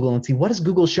into Google and see, what is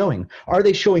Google showing? Are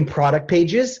they showing product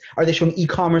pages? Are they showing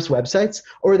e-commerce websites?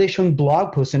 Or are they showing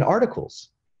blog posts and articles?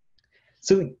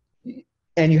 So,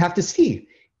 and you have to see,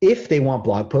 if they want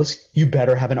blog posts, you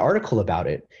better have an article about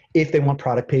it. If they want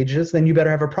product pages, then you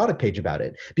better have a product page about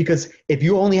it. Because if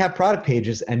you only have product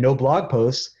pages and no blog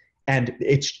posts, and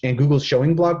Google's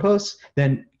showing blog posts,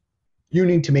 then you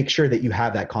need to make sure that you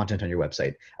have that content on your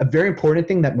website. A very important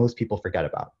thing that most people forget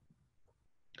about.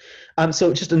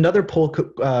 So just another poll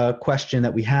question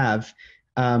that we have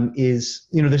is,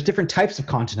 there's different types of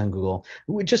content on Google.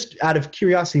 Just out of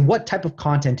curiosity, what type of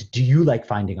content do you like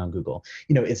finding on Google?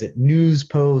 Is it news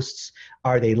posts?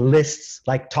 Are they lists,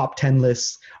 like top 10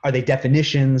 lists? Are they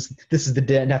definitions? This is the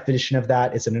definition of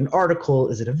that. Is it an article?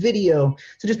 Is it a video?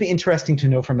 So just be interesting to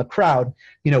know from the crowd,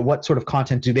 what sort of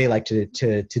content do they like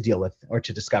to deal with or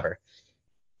to discover?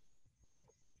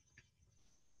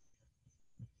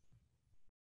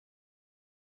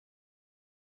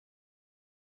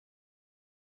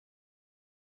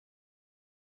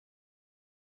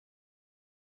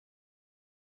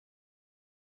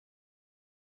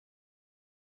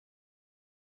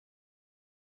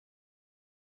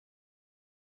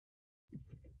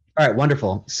 All right,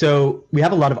 wonderful. So we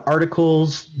have a lot of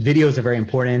articles, videos are very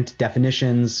important,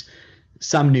 definitions,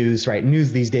 some news, right?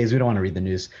 News these days, we don't want to read the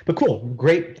news, but cool,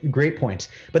 great point.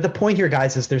 But the point here,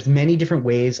 guys, is there's many different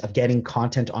ways of getting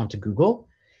content onto Google.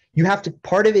 You have to,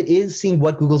 part of it is seeing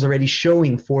what Google's already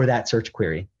showing for that search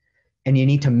query, and you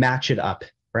need to match it up,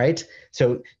 right?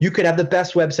 So you could have the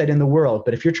best website in the world,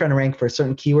 but if you're trying to rank for a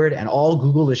certain keyword and all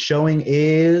Google is showing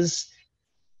is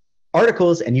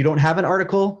articles and you don't have an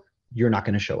article, you're not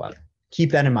going to show up.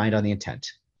 Keep that in mind on the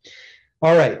intent.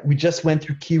 All right, we just went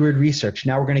through keyword research.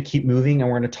 Now we're going to keep moving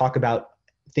and we're going to talk about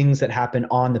things that happen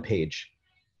on the page.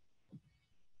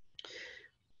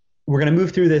 We're going to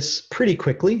move through this pretty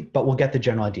quickly, but we'll get the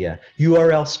general idea.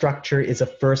 URL structure is a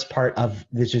first part of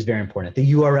this, is very important.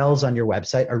 The URLs on your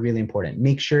website are really important.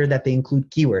 Make sure that they include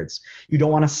keywords. You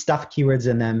don't want to stuff keywords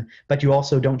in them, but you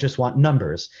also don't just want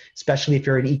numbers, especially if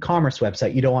you're an e-commerce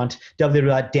website. You don't want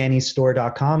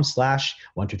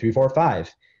www.dannystore.com/12345.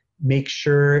 Make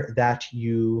sure that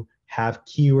you have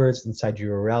keywords inside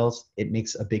your URLs. It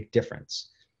makes a big difference.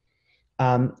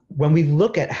 When we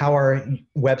look at how our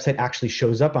website actually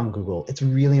shows up on Google, it's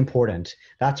really important.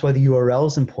 That's why the URL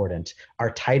is important,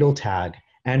 our title tag,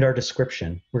 and our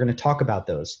description. We're going to talk about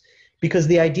those. Because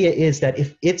the idea is that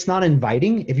if it's not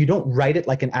inviting, if you don't write it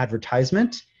like an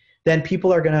advertisement, then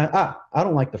people are going to, I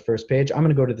don't like the first page, I'm going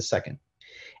to go to the second.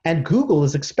 And Google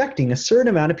is expecting a certain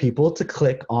amount of people to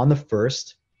click on the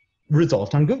first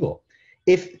result on Google.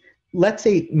 If, let's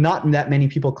say, not that many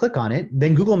people click on it,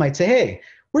 then Google might say, hey,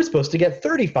 we're supposed to get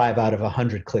 35 out of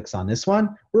 100 clicks on this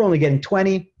one. We're only getting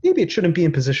 20. Maybe it shouldn't be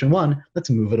in position 1. Let's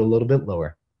move it a little bit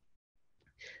lower.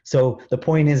 So the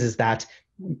point is that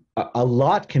a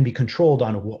lot can be controlled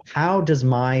on how does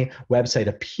my website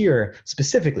appear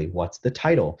specifically? What's the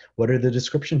title? What are the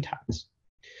description tags?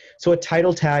 So a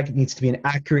title tag needs to be an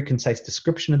accurate, concise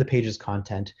description of the page's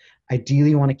content. Ideally,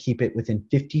 you want to keep it within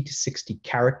 50 to 60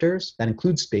 characters. That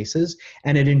includes spaces,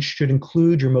 and it should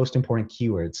include your most important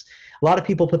keywords. A lot of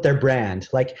people put their brand,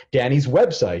 like Danny's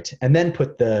website, and then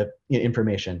put the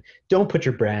information. Don't put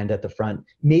your brand at the front.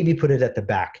 Maybe put it at the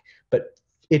back. But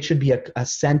it should be a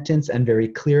sentence and very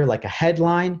clear, like a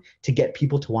headline, to get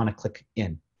people to want to click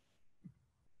in.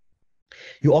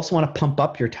 You also want to pump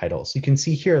up your titles. You can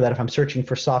see here that if I'm searching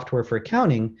for software for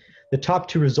accounting, the top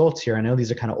 2 results here, I know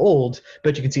these are kind of old,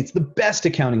 but you can see it's the best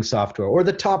accounting software, or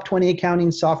the top 20 accounting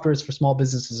softwares for small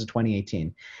businesses of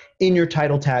 2018. In your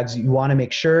title tags, you want to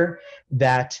make sure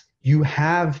that you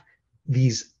have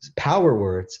these power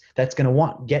words that's going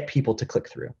to get people to click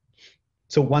through.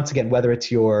 So once again, whether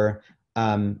it's your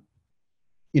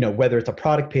whether it's a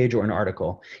product page or an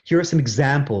article, here are some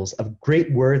examples of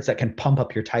great words that can pump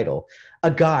up your title.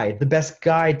 A guide, the best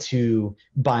guide to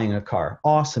buying a car.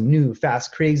 Awesome, new,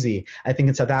 fast, crazy. I think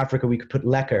in South Africa we could put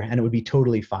lekker and it would be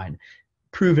totally fine.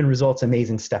 Proven results,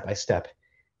 amazing, step by step.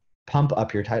 Pump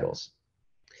up your titles.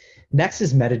 Next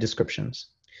is meta descriptions.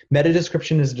 Meta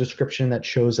description is a description that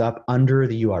shows up under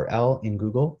the URL in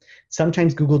Google.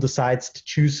 Sometimes Google decides to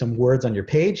choose some words on your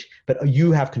page, but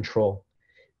you have control.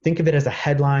 Think of it as a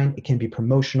headline. It can be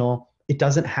promotional. It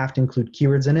doesn't have to include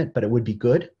keywords in it, but it would be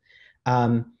good.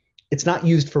 It's not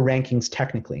used for rankings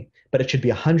technically, but it should be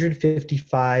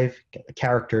 155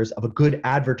 characters of a good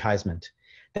advertisement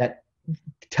that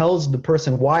tells the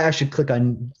person why I should click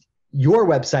on your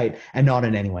website and not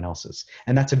on anyone else's.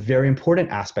 And that's a very important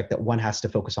aspect that one has to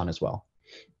focus on as well.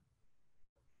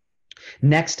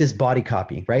 Next is body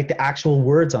copy, right? The actual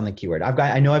words on the keyword.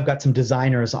 I know I've got some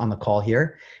designers on the call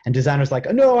here, and designers like,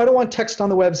 oh, no, I don't want text on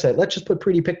the website. Let's just put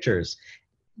pretty pictures.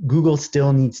 Google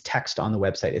still needs text on the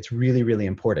website. It's really, really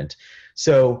important.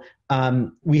 So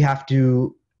we have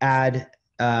to add,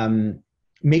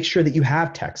 make sure that you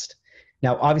have text.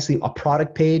 Now, obviously, a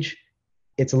product page,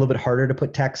 it's a little bit harder to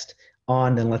put text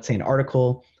on than, let's say, an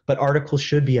article, but articles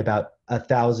should be about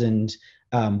 1,000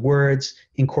 words.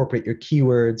 Incorporate your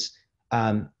keywords.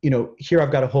 Here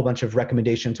I've got a whole bunch of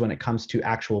recommendations when it comes to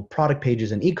actual product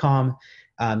pages and e-com,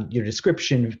 your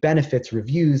description, benefits,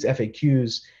 reviews,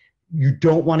 FAQs. You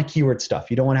don't want to keyword stuff.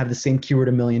 You don't want to have the same keyword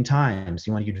a million times.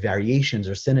 You want to use variations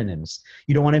or synonyms.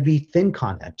 You don't want to be thin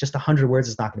content. Just 100 words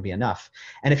is not going to be enough.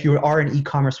 And if you are an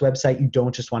e-commerce website, you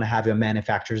don't just want to have a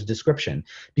manufacturer's description,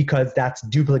 because that's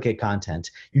duplicate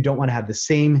content. You don't want to have the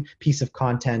same piece of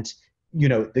content.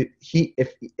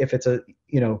 If it's a,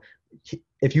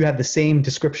 if you have the same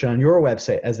description on your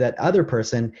website as that other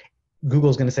person,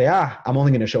 Google's going to say, I'm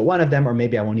only going to show one of them, or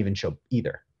maybe I won't even show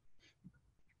either.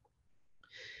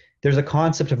 There's a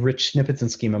concept of rich snippets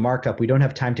and schema markup. We don't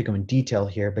have time to go in detail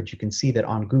here, but you can see that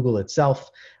on Google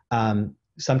itself,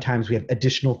 sometimes we have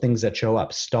additional things that show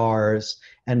up, stars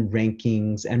and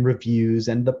rankings and reviews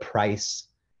and the price.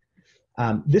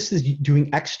 This is doing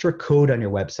extra code on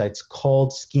your websites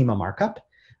called schema markup.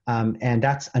 And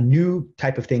that's a new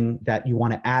type of thing that you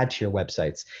want to add to your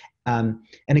websites. An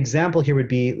example here would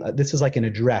be, this is like an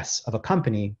address of a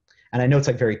company. And I know it's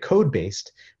like very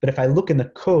code-based, but if I look in the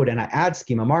code and I add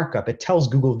schema markup, it tells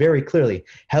Google very clearly,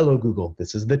 hello, Google,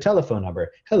 this is the telephone number.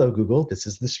 Hello, Google, this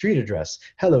is the street address.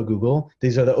 Hello, Google,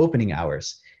 these are the opening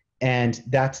hours. And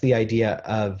that's the idea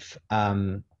of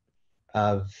the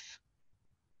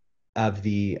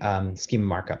schema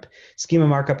markup. Schema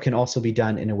markup can also be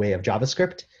done in a way of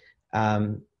JavaScript,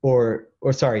 as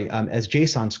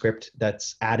JSON script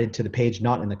that's added to the page,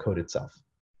 not in the code itself.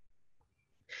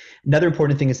 Another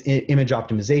important thing is image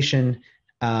optimization,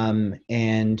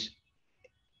 and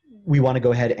we want to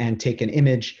go ahead and take an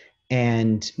image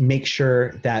and make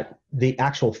sure that the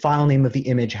actual file name of the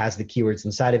image has the keywords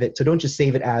inside of it. So don't just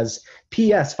save it as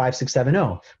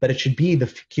PS5670, but it should be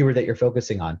the keyword that you're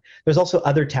focusing on. There's also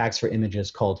other tags for images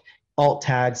called alt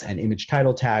tags and image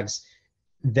title tags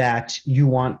that you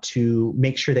want to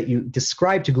make sure that you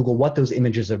describe to Google what those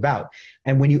images are about.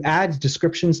 And when you add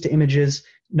descriptions to images,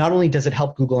 not only does it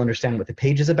help Google understand what the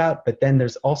page is about, but then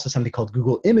there's also something called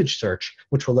Google Image Search,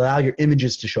 which will allow your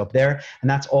images to show up there. And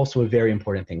that's also a very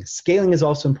important thing. Scaling is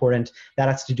also important. That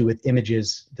has to do with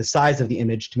images, the size of the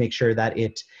image, to make sure that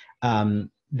it's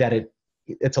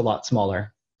a lot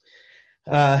smaller.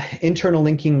 Internal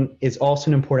linking is also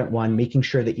an important one, making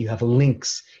sure that you have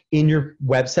links in your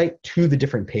website to the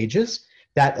different pages.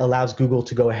 That allows Google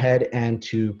to go ahead and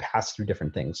to pass through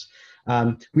different things.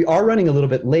 We are running a little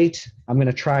bit late. I'm going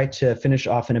to try to finish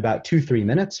off in about 2-3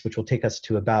 minutes, which will take us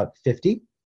to about 50.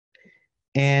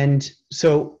 And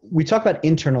so we talk about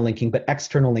internal linking, but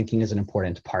external linking is an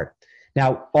important part.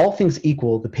 Now, all things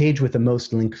equal, the page with the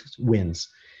most links wins,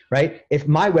 right? If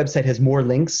my website has more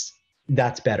links,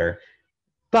 that's better.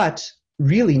 But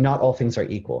really, not all things are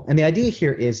equal. And the idea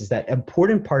here is that an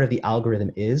important part of the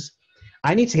algorithm is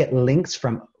I need to get links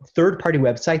from third-party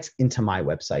websites into my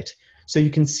website. So you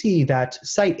can see that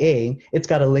site A, it's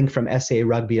got a link from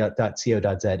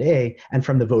sarugby.co.za and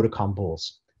from the Vodacom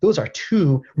Bulls. Those are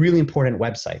two really important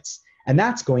websites. And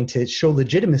that's going to show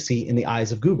legitimacy in the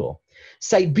eyes of Google.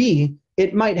 Site B,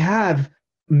 it might have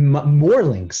more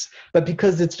links, but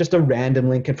because it's just a random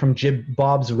link and from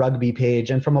Bob's rugby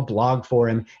page and from a blog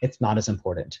forum, it's not as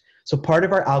important. So part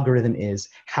of our algorithm is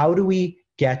how do we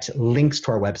get links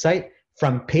to our website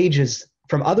from pages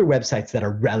from other websites that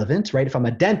are relevant, right? If I'm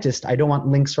a dentist, I don't want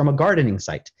links from a gardening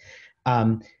site.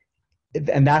 And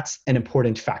that's an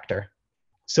important factor.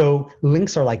 So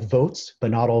links are like votes,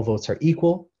 but not all votes are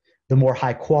equal. The more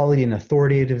high quality and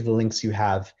authoritative the links you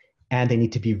have, and they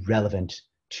need to be relevant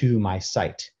to my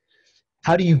site.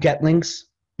 How do you get links?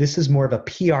 This is more of a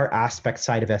PR aspect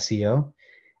side of SEO.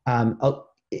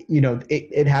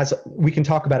 We can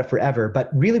talk about it forever, but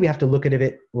really we have to look at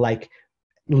it like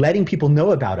letting people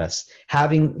know about us,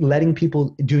 letting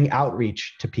people doing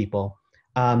outreach to people,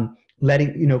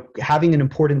 having an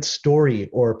important story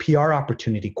or PR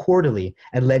opportunity quarterly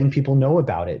and letting people know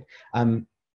about it.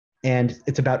 And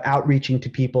it's about outreaching to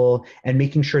people and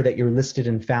making sure that you're listed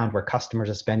and found where customers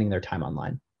are spending their time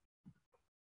online.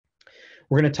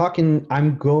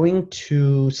 I'm going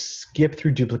to skip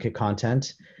through duplicate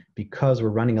content because we're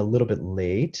running a little bit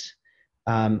late.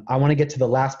 I want to get to the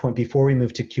last point before we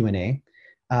move to Q&A.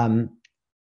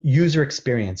 User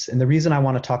experience. And the reason I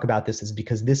want to talk about this is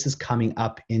because this is coming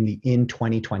up in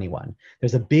 2021.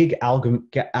 There's a big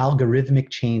algorithmic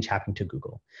change happening to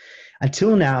Google.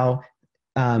 Until now,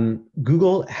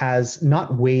 Google has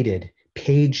not weighted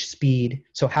page speed,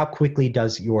 so how quickly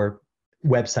does your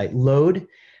website load,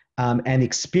 and the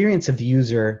experience of the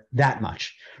user that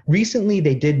much. Recently,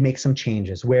 they did make some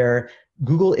changes where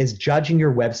Google is judging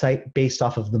your website based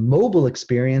off of the mobile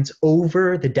experience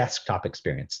over the desktop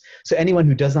experience. So anyone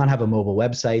who does not have a mobile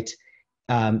website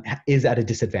is at a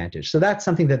disadvantage. So that's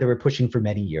something that they were pushing for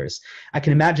many years. I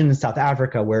can imagine in South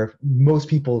Africa, where most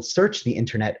people search the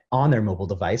internet on their mobile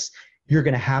device, you're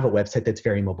going to have a website that's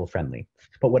very mobile friendly.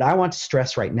 But what I want to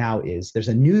stress right now is there's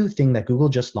a new thing that Google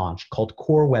just launched called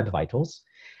Core Web Vitals,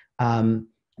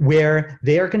 where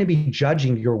they are going to be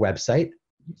judging your website,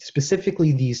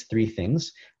 specifically these three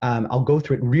things. I'll go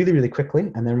through it really, really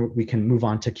quickly, and then we can move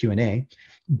on to Q&A.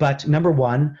 But number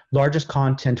one, largest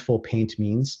contentful paint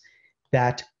means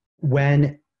that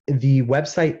when the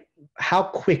website, how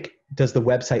quick does the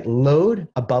website load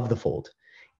above the fold?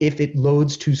 If it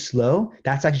loads too slow,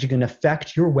 that's actually going to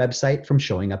affect your website from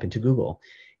showing up into Google.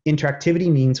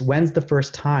 Interactivity means when's the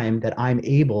first time that I'm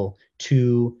able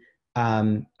to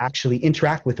actually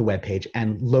interact with the web page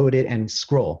and load it and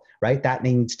scroll, right? That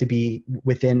needs to be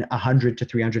within 100 to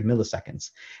 300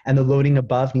 milliseconds. And the loading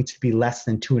above needs to be less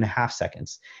than 2.5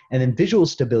 seconds. And then visual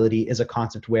stability is a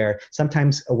concept where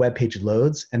sometimes a web page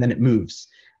loads and then it moves.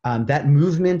 That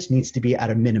movement needs to be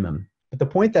at a minimum. But the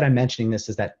point that I'm mentioning this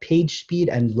is that page speed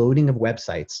and loading of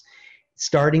websites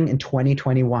starting in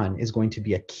 2021 is going to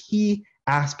be a key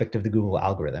aspect of the Google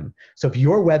algorithm. So if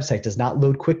your website does not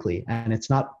load quickly and it's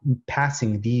not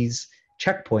passing these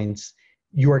checkpoints,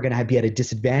 you are going to be at a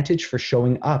disadvantage for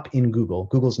showing up in Google.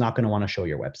 Google's not going to want to show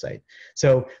your website.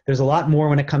 So there's a lot more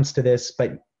when it comes to this,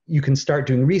 but you can start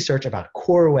doing research about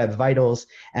Core Web Vitals,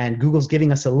 and Google's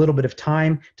giving us a little bit of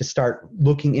time to start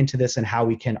looking into this and how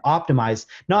we can optimize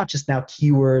not just now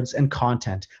keywords and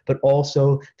content, but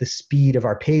also the speed of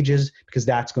our pages, because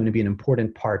that's going to be an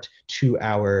important part to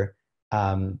our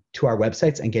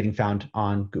websites and getting found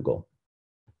on Google.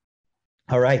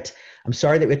 All right, I'm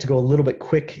sorry that we had to go a little bit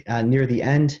quick near the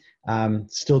end,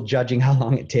 still judging how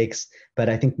long it takes, but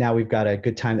I think now we've got a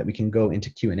good time that we can go into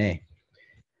Q&A.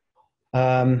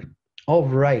 All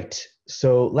right,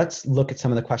 so let's look at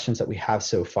some of the questions that we have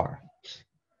so far.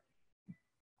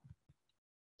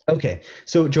 Okay,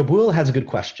 so Jobuel has a good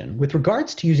question. With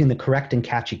regards to using the correct and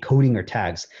catchy coding or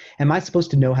tags, am I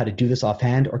supposed to know how to do this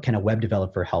offhand, or can a web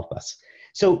developer help us?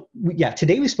 So yeah,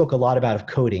 today we spoke a lot about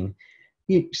coding.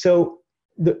 So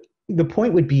the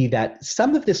point would be that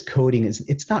some of this coding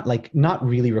it's not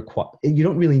really required. You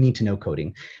don't really need to know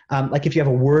coding. Like if you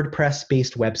have a WordPress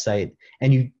based website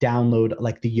and you download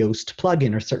like the Yoast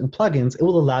plugin or certain plugins, it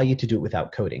will allow you to do it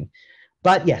without coding.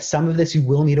 But yes, some of this you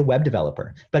will need a web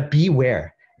developer, but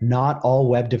beware, not all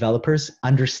web developers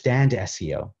understand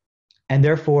SEO. And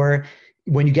therefore,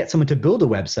 when you get someone to build a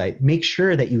website, make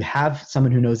sure that you have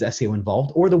someone who knows SEO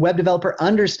involved, or the web developer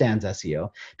understands SEO,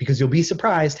 because you'll be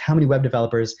surprised how many web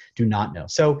developers do not know.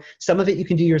 So some of it you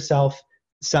can do yourself,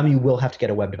 some you will have to get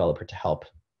a web developer to help.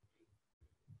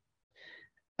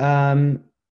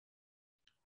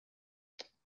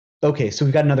 Okay, so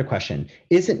we've got another question.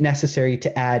 Is it necessary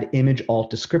to add image alt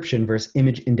description versus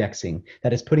image indexing?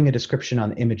 That is putting a description on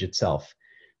the image itself.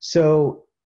 So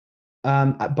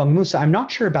Bang Musa, I'm not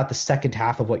sure about the second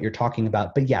half of what you're talking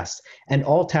about, but yes, an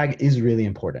alt tag is really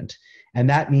important. And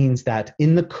that means that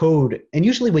in the code, and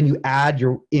usually when you add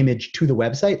your image to the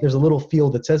website, there's a little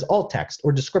field that says alt text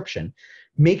or description.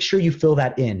 Make sure you fill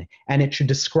that in, and it should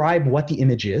describe what the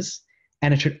image is,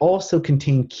 and it should also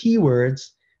contain keywords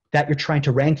that you're trying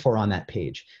to rank for on that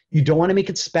page. You don't want to make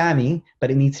it spammy,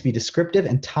 but it needs to be descriptive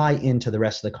and tie into the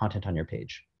rest of the content on your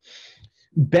page.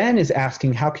 Ben is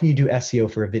asking, how can you do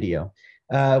SEO for a video?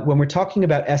 When we're talking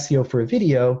about SEO for a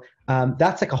video,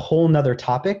 that's like a whole nother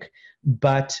topic,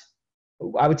 but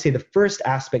I would say the first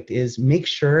aspect is make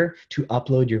sure to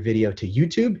upload your video to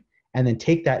YouTube and then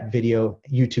take that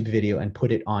YouTube video and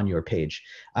put it on your page.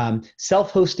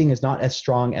 Self-hosting is not as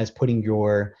strong as putting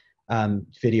your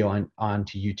video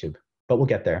onto YouTube, but we'll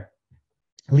get there.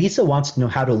 Lisa wants to know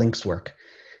how do links work.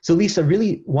 So Lisa,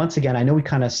 really, once again, I know we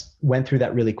kind of went through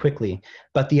that really quickly,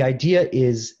 but the idea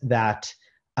is that,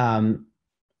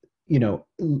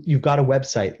 you've got a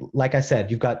website. Like I said,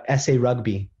 you've got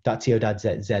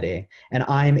sarugby.co.za, and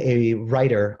I'm a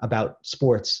writer about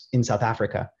sports in South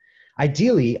Africa.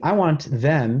 Ideally, I want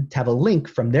them to have a link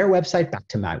from their website back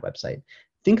to my website.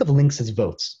 Think of links as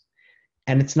votes.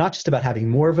 And it's not just about having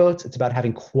more votes, it's about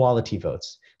having quality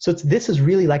votes. So this is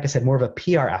really, like I said, more of a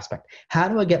PR aspect. How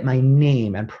do I get my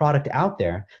name and product out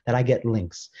there that I get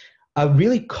links? A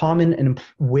really common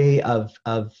way of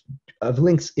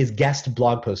links is guest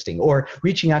blog posting, or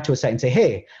reaching out to a site and say,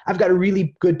 hey, I've got a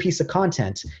really good piece of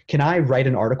content. Can I write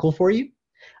an article for you?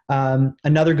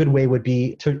 Another good way would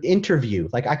be to interview.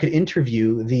 Like I could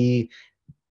interview the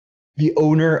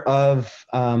owner of,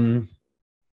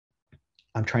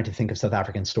 I'm trying to think of South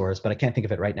African stores, but I can't think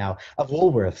of it right now, of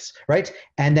Woolworths, right?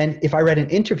 And then if I read an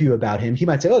interview about him, he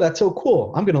might say, oh, that's so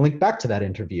cool. I'm going to link back to that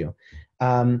interview.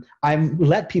 I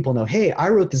let people know, hey, I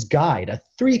wrote this guide, a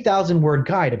 3,000-word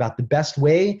guide about the best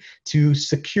way to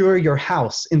secure your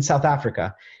house in South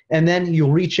Africa. And then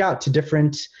you'll reach out to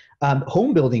different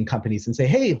home building companies and say,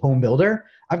 hey, home builder,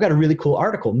 I've got a really cool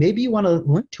article. Maybe you want to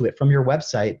link to it from your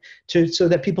website so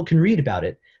that people can read about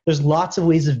it. There's lots of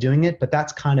ways of doing it, but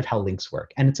that's kind of how links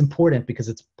work. And it's important because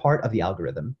it's part of the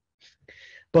algorithm.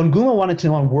 Bonguma wanted to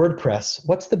know on WordPress,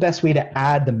 what's the best way to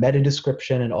add the meta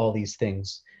description and all these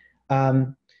things?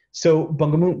 So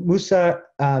Bonguma Musa,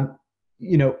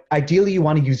 ideally you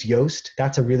want to use Yoast.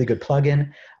 That's a really good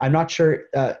plugin. I'm not sure,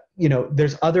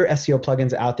 there's other SEO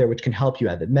plugins out there which can help you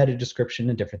add the meta description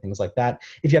and different things like that.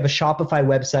 If you have a Shopify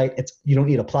website, you don't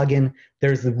need a plugin.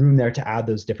 There's the room there to add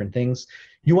those different things.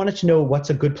 You wanted to know what's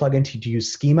a good plugin to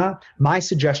use Schema. My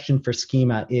suggestion for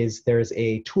Schema is there's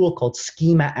a tool called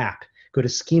Schema App. Go to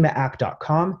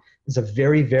schemaapp.com. It's a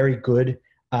very, very good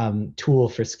tool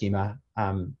for Schema,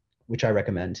 which I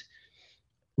recommend.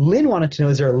 Lynn wanted to know,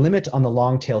 is there a limit on the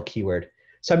long tail keyword?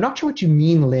 So I'm not sure what you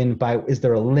mean, Lynn, by is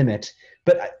there a limit?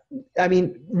 But I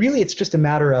mean, really, it's just a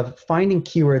matter of finding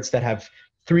keywords that have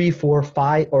 3, 4,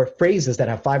 5, or phrases that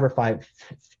have 5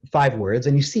 words,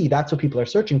 and you see that's what people are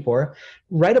searching for.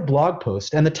 Write a blog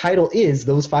post, and the title is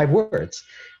those 5 words.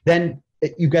 Then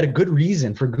you've got a good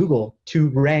reason for Google to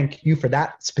rank you for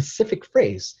that specific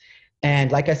phrase.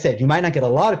 And like I said, you might not get a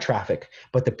lot of traffic,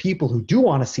 but the people who do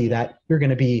want to see that, you're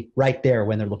going to be right there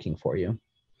when they're looking for you.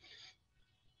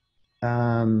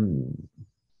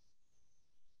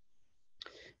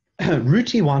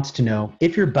 Ruti wants to know,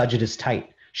 if your budget is tight,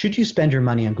 should you spend your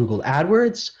money on Google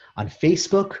AdWords, on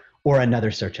Facebook, or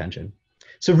another search engine?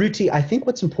 So Ruti, I think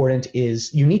what's important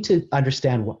is you need to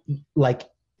understand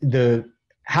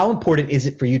how important is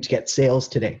it for you to get sales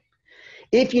today?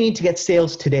 If you need to get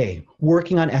sales today,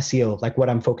 working on SEO, like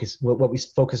what we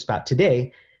focused about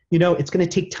today, it's going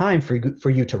to take time for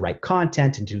you to write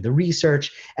content and do the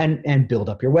research and build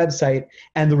up your website,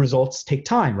 and the results take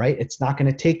time, right? It's not going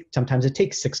to take, sometimes it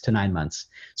takes 6 to 9 months.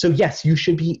 So yes, you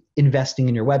should be investing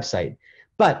in your website.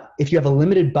 But if you have a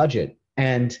limited budget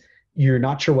and you're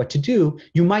not sure what to do,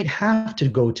 you might have to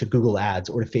go to Google Ads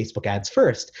or to Facebook Ads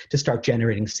first to start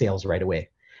generating sales right away.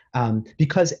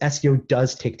 Because SEO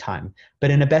does take time.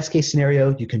 But in a best case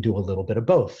scenario, you can do a little bit of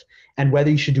both. And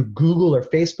whether you should do Google or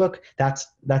Facebook,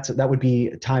 that would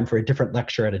be time for a different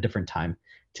lecture at a different time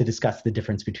to discuss the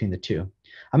difference between the two.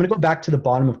 I'm going to go back to the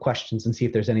bottom of questions and see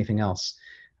if there's anything else.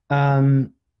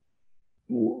 Warren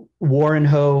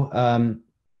Ho,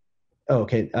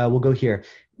 we'll go here.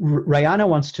 Rihanna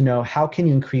wants to know, how can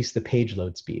you increase the page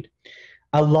load speed?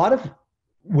 A lot of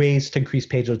ways to increase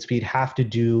page load speed have to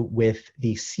do with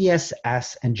the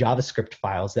CSS and JavaScript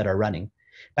files that are running.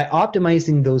 By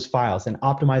optimizing those files and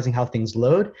optimizing how things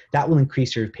load, that will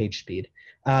increase your page speed.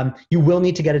 You will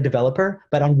need to get a developer,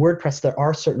 but on WordPress, there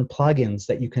are certain plugins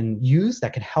that you can use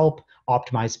that can help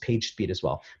optimize page speed as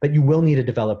well. But you will need a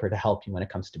developer to help you when it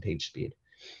comes to page speed.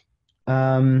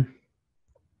 Rian,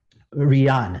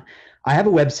 I have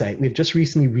a website we've just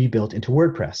recently rebuilt into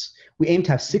WordPress. We aim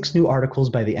to have 6 new articles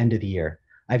by the end of the year.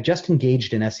 I've just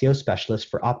engaged an SEO specialist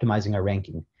for optimizing our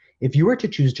ranking. If you were to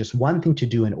choose just one thing to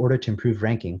do in order to improve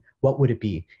ranking, what would it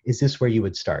be? Is this where you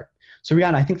would start? So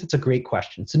Rihanna, I think that's a great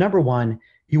question. So number one,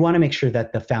 you want to make sure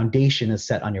that the foundation is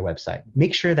set on your website.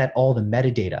 Make sure that all the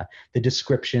metadata, the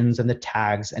descriptions and the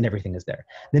tags and everything is there.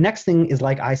 The next thing is,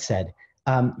 like I said,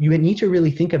 you need to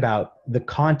really think about the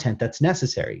content that's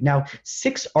necessary. Now,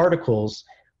 6 articles,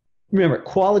 remember,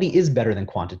 quality is better than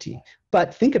quantity,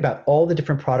 but think about all the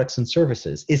different products and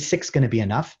services. Is 6 going to be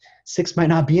enough? 6 might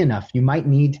not be enough. You might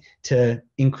need to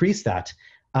increase that.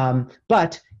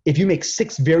 But if you make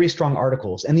 6 very strong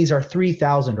articles, and these are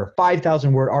 3,000 or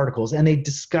 5,000 word articles, and they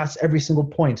discuss every single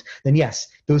point, then yes,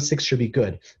 those 6 should be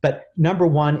good. But number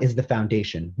one is the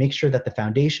foundation. Make sure that the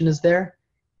foundation is there,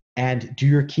 and do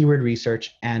your keyword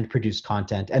research and produce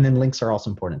content. And then links are also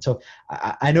important. So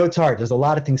I know it's hard. There's a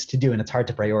lot of things to do, and it's hard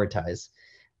to prioritize.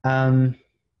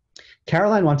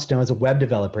 Caroline wants to know, as a web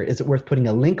developer, is it worth putting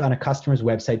a link on a customer's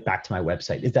website back to my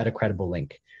website? Is that a credible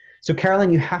link? So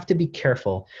Caroline, you have to be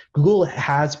careful. Google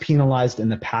has penalized in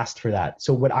the past for that.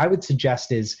 So what I would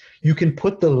suggest is you can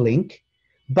put the link,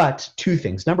 but 2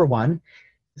 things. Number one,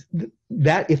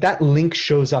 that if that link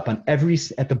shows up on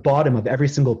at the bottom of every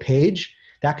single page,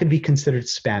 that could be considered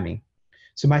spammy.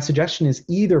 So my suggestion is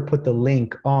either put the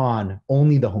link on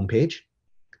only the homepage,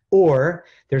 or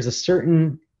there's a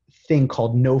certain thing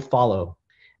called nofollow.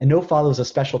 And nofollow is a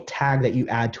special tag that you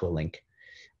add to a link.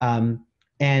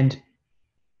 And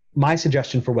my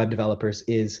suggestion for web developers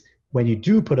is, when you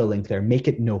do put a link there, make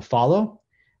it nofollow,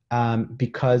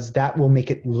 because that will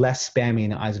make it less spammy in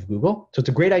the eyes of Google. So it's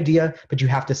a great idea, but you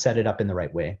have to set it up in the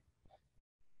right way.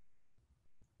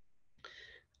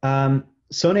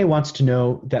 Sone wants to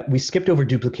know that we skipped over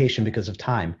duplication because of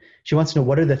time. She wants to know,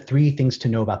 what are the 3 things to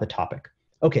know about the topic?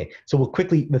 Okay, so we'll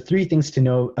quickly, the 3 things to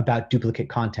know about duplicate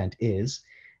content is,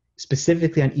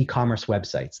 specifically on e-commerce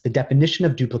websites, the definition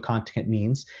of duplicate content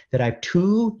means that I have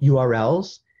 2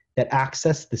 URLs that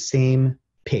access the same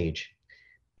page.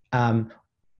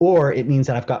 Or it means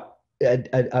that I've got,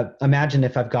 imagine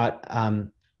if I've got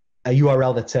a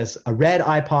URL that says a red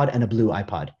iPod and a blue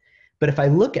iPod. But if I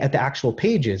look at the actual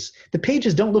pages, the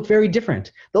pages don't look very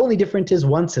different. The only difference is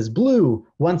one says blue,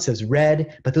 one says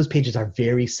red, but those pages are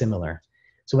very similar.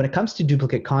 So when it comes to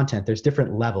duplicate content, there's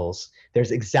different levels.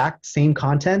 There's exact same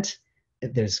content.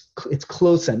 It's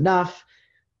close enough.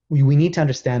 We need to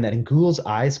understand that in Google's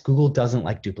eyes, Google doesn't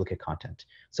like duplicate content.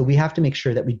 So we have to make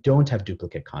sure that we don't have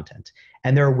duplicate content.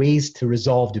 And there are ways to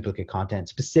resolve duplicate content,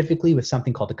 specifically with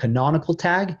something called a canonical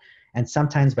tag, and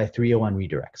sometimes by 301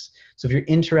 redirects. So if you're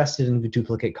interested in the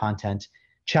duplicate content,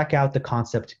 check out the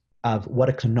concept of what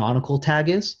a canonical tag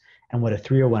is and what a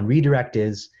 301 redirect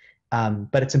is.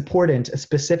 But it's important,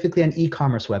 specifically on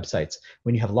e-commerce websites,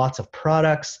 when you have lots of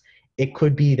products, it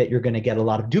could be that you're going to get a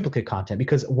lot of duplicate content,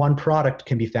 because one product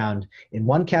can be found in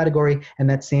one category and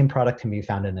that same product can be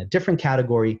found in a different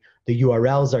category. The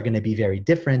URLs are going to be very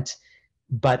different,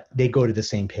 but they go to the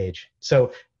same page.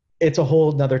 So it's a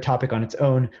whole nother topic on its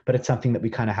own, but it's something that we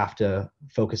kind of have to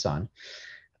focus on.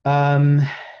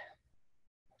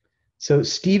 So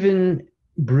Stephen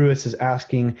Brewis is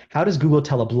asking, how does Google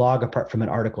tell a blog apart from an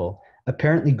article?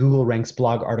 Apparently Google ranks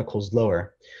blog articles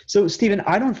lower. So Stephen,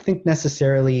 I don't think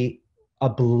necessarily a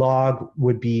blog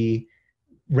would be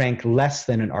ranked less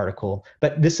than an article,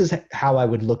 but this is how I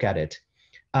would look at it.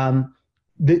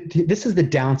 This is the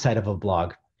downside of a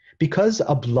blog. Because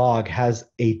a blog has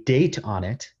a date on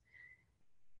it,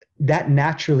 that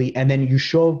naturally, and then you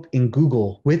show up in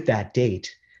Google with that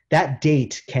date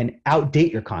can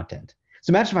outdate your content. So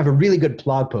imagine if I have a really good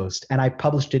blog post and I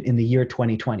published it in the year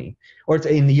 2020, or it's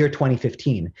in the year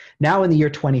 2015. Now in the year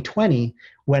 2020,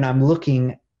 when I'm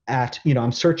looking at,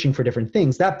 I'm searching for different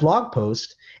things, that blog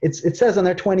post, it says on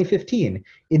there 2015.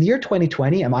 In the year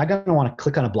 2020, am I going to want to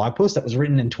click on a blog post that was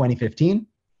written in 2015?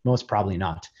 Most probably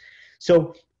not.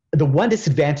 So the one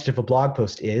disadvantage of a blog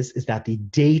post is that the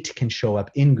date can show up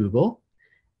in Google.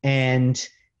 And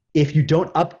if you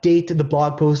don't update the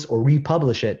blog post or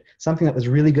republish it, something that was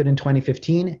really good in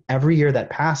 2015, every year that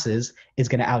passes is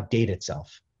going to outdate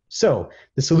itself. So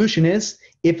the solution is,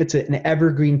 if it's an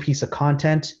evergreen piece of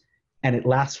content and it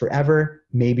lasts forever,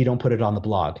 maybe don't put it on the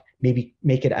blog. Maybe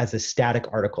make it as a static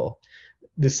article.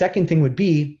 The second thing would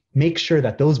be, make sure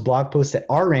that those blog posts that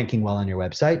are ranking well on your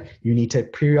website, you need to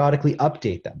periodically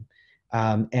update them,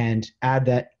 and add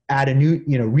a new,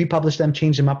 republish them,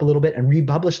 change them up a little bit, and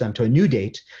republish them to a new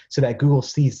date so that Google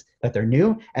sees that they're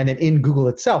new. And then in Google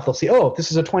itself, they'll see, oh,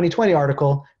 this is a 2020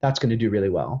 article, that's going to do really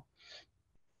well.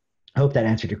 I hope that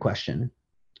answered your question.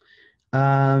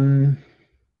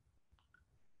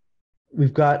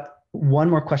 We've got one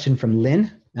more question from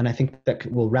Lynn, and I think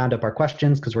that will round up our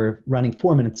questions because we're running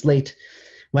 4 minutes late.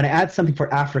 When I add something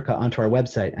for Africa onto our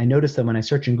website, I notice that when I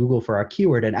search in Google for our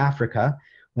keyword in Africa,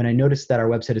 when I notice that our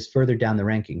website is further down the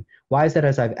ranking. Why is that,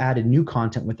 as I've added new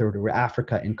content with the word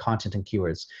Africa in content and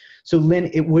keywords? So Lynn,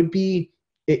 it would be,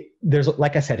 there's,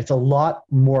 like I said, it's a lot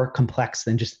more complex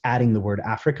than just adding the word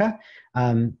Africa.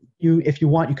 If you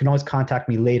want, you can always contact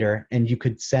me later and you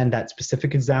could send that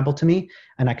specific example to me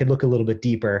and I could look a little bit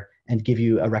deeper and give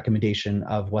you a recommendation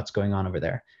of what's going on over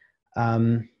there.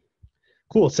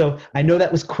 Cool, so I know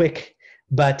that was quick,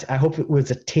 but I hope it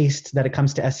was a taste that it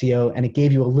comes to SEO and it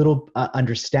gave you a little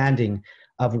understanding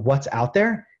of what's out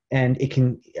there, and it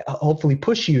can hopefully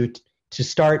push you to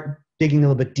start digging a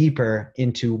little bit deeper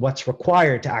into what's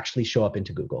required to actually show up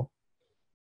into Google.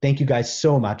 Thank you guys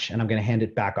so much, and I'm going to hand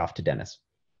it back off to Dennis.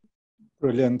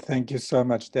 Brilliant. Thank you so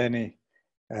much, Danny.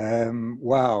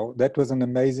 Wow, that was an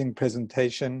amazing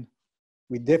presentation.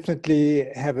 We definitely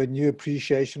have a new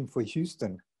appreciation for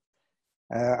Houston.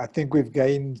 I think we've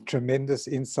gained tremendous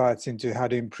insights into how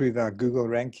to improve our Google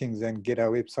rankings and get our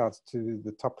websites to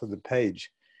the top of the page.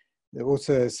 There are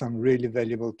also some really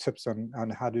valuable tips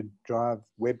on how to drive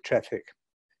web traffic.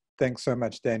 Thanks so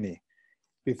much, Danny.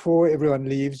 Before everyone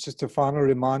leaves, just a final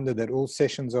reminder that all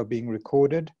sessions are being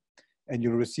recorded and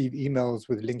you'll receive emails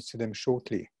with links to them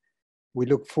shortly. We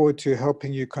look forward to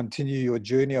helping you continue your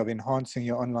journey of enhancing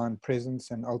your online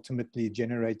presence and ultimately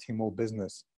generating more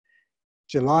business.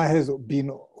 July has been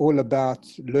all about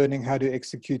learning how to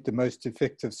execute the most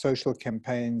effective social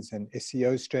campaigns and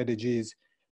SEO strategies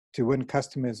to win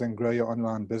customers and grow your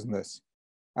online business.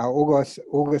 Our August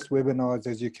webinars,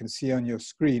 as you can see on your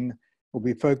screen, will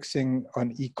be focusing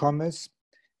on e-commerce,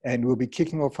 and we'll be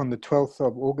kicking off on the 12th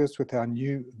of August with our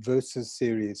new Versus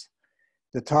series.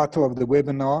 The title of the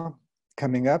webinar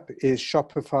coming up is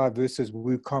Shopify versus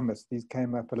WooCommerce. These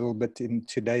came up a little bit in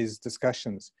today's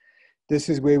discussions. This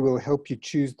is where we'll help you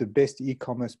choose the best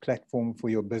e-commerce platform for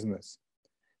your business.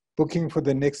 Booking for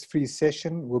the next free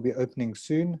session will be opening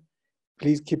soon.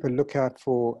 Please keep a lookout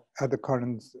for other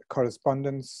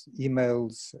correspondence,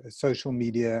 emails, social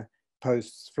media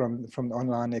posts from the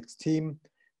OnlineX team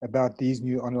about these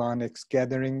new OnlineX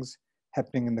gatherings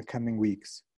happening in the coming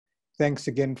weeks. Thanks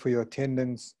again for your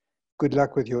attendance. Good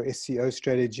luck with your SEO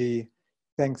strategy.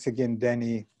 Thanks again,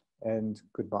 Danny, and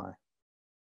goodbye.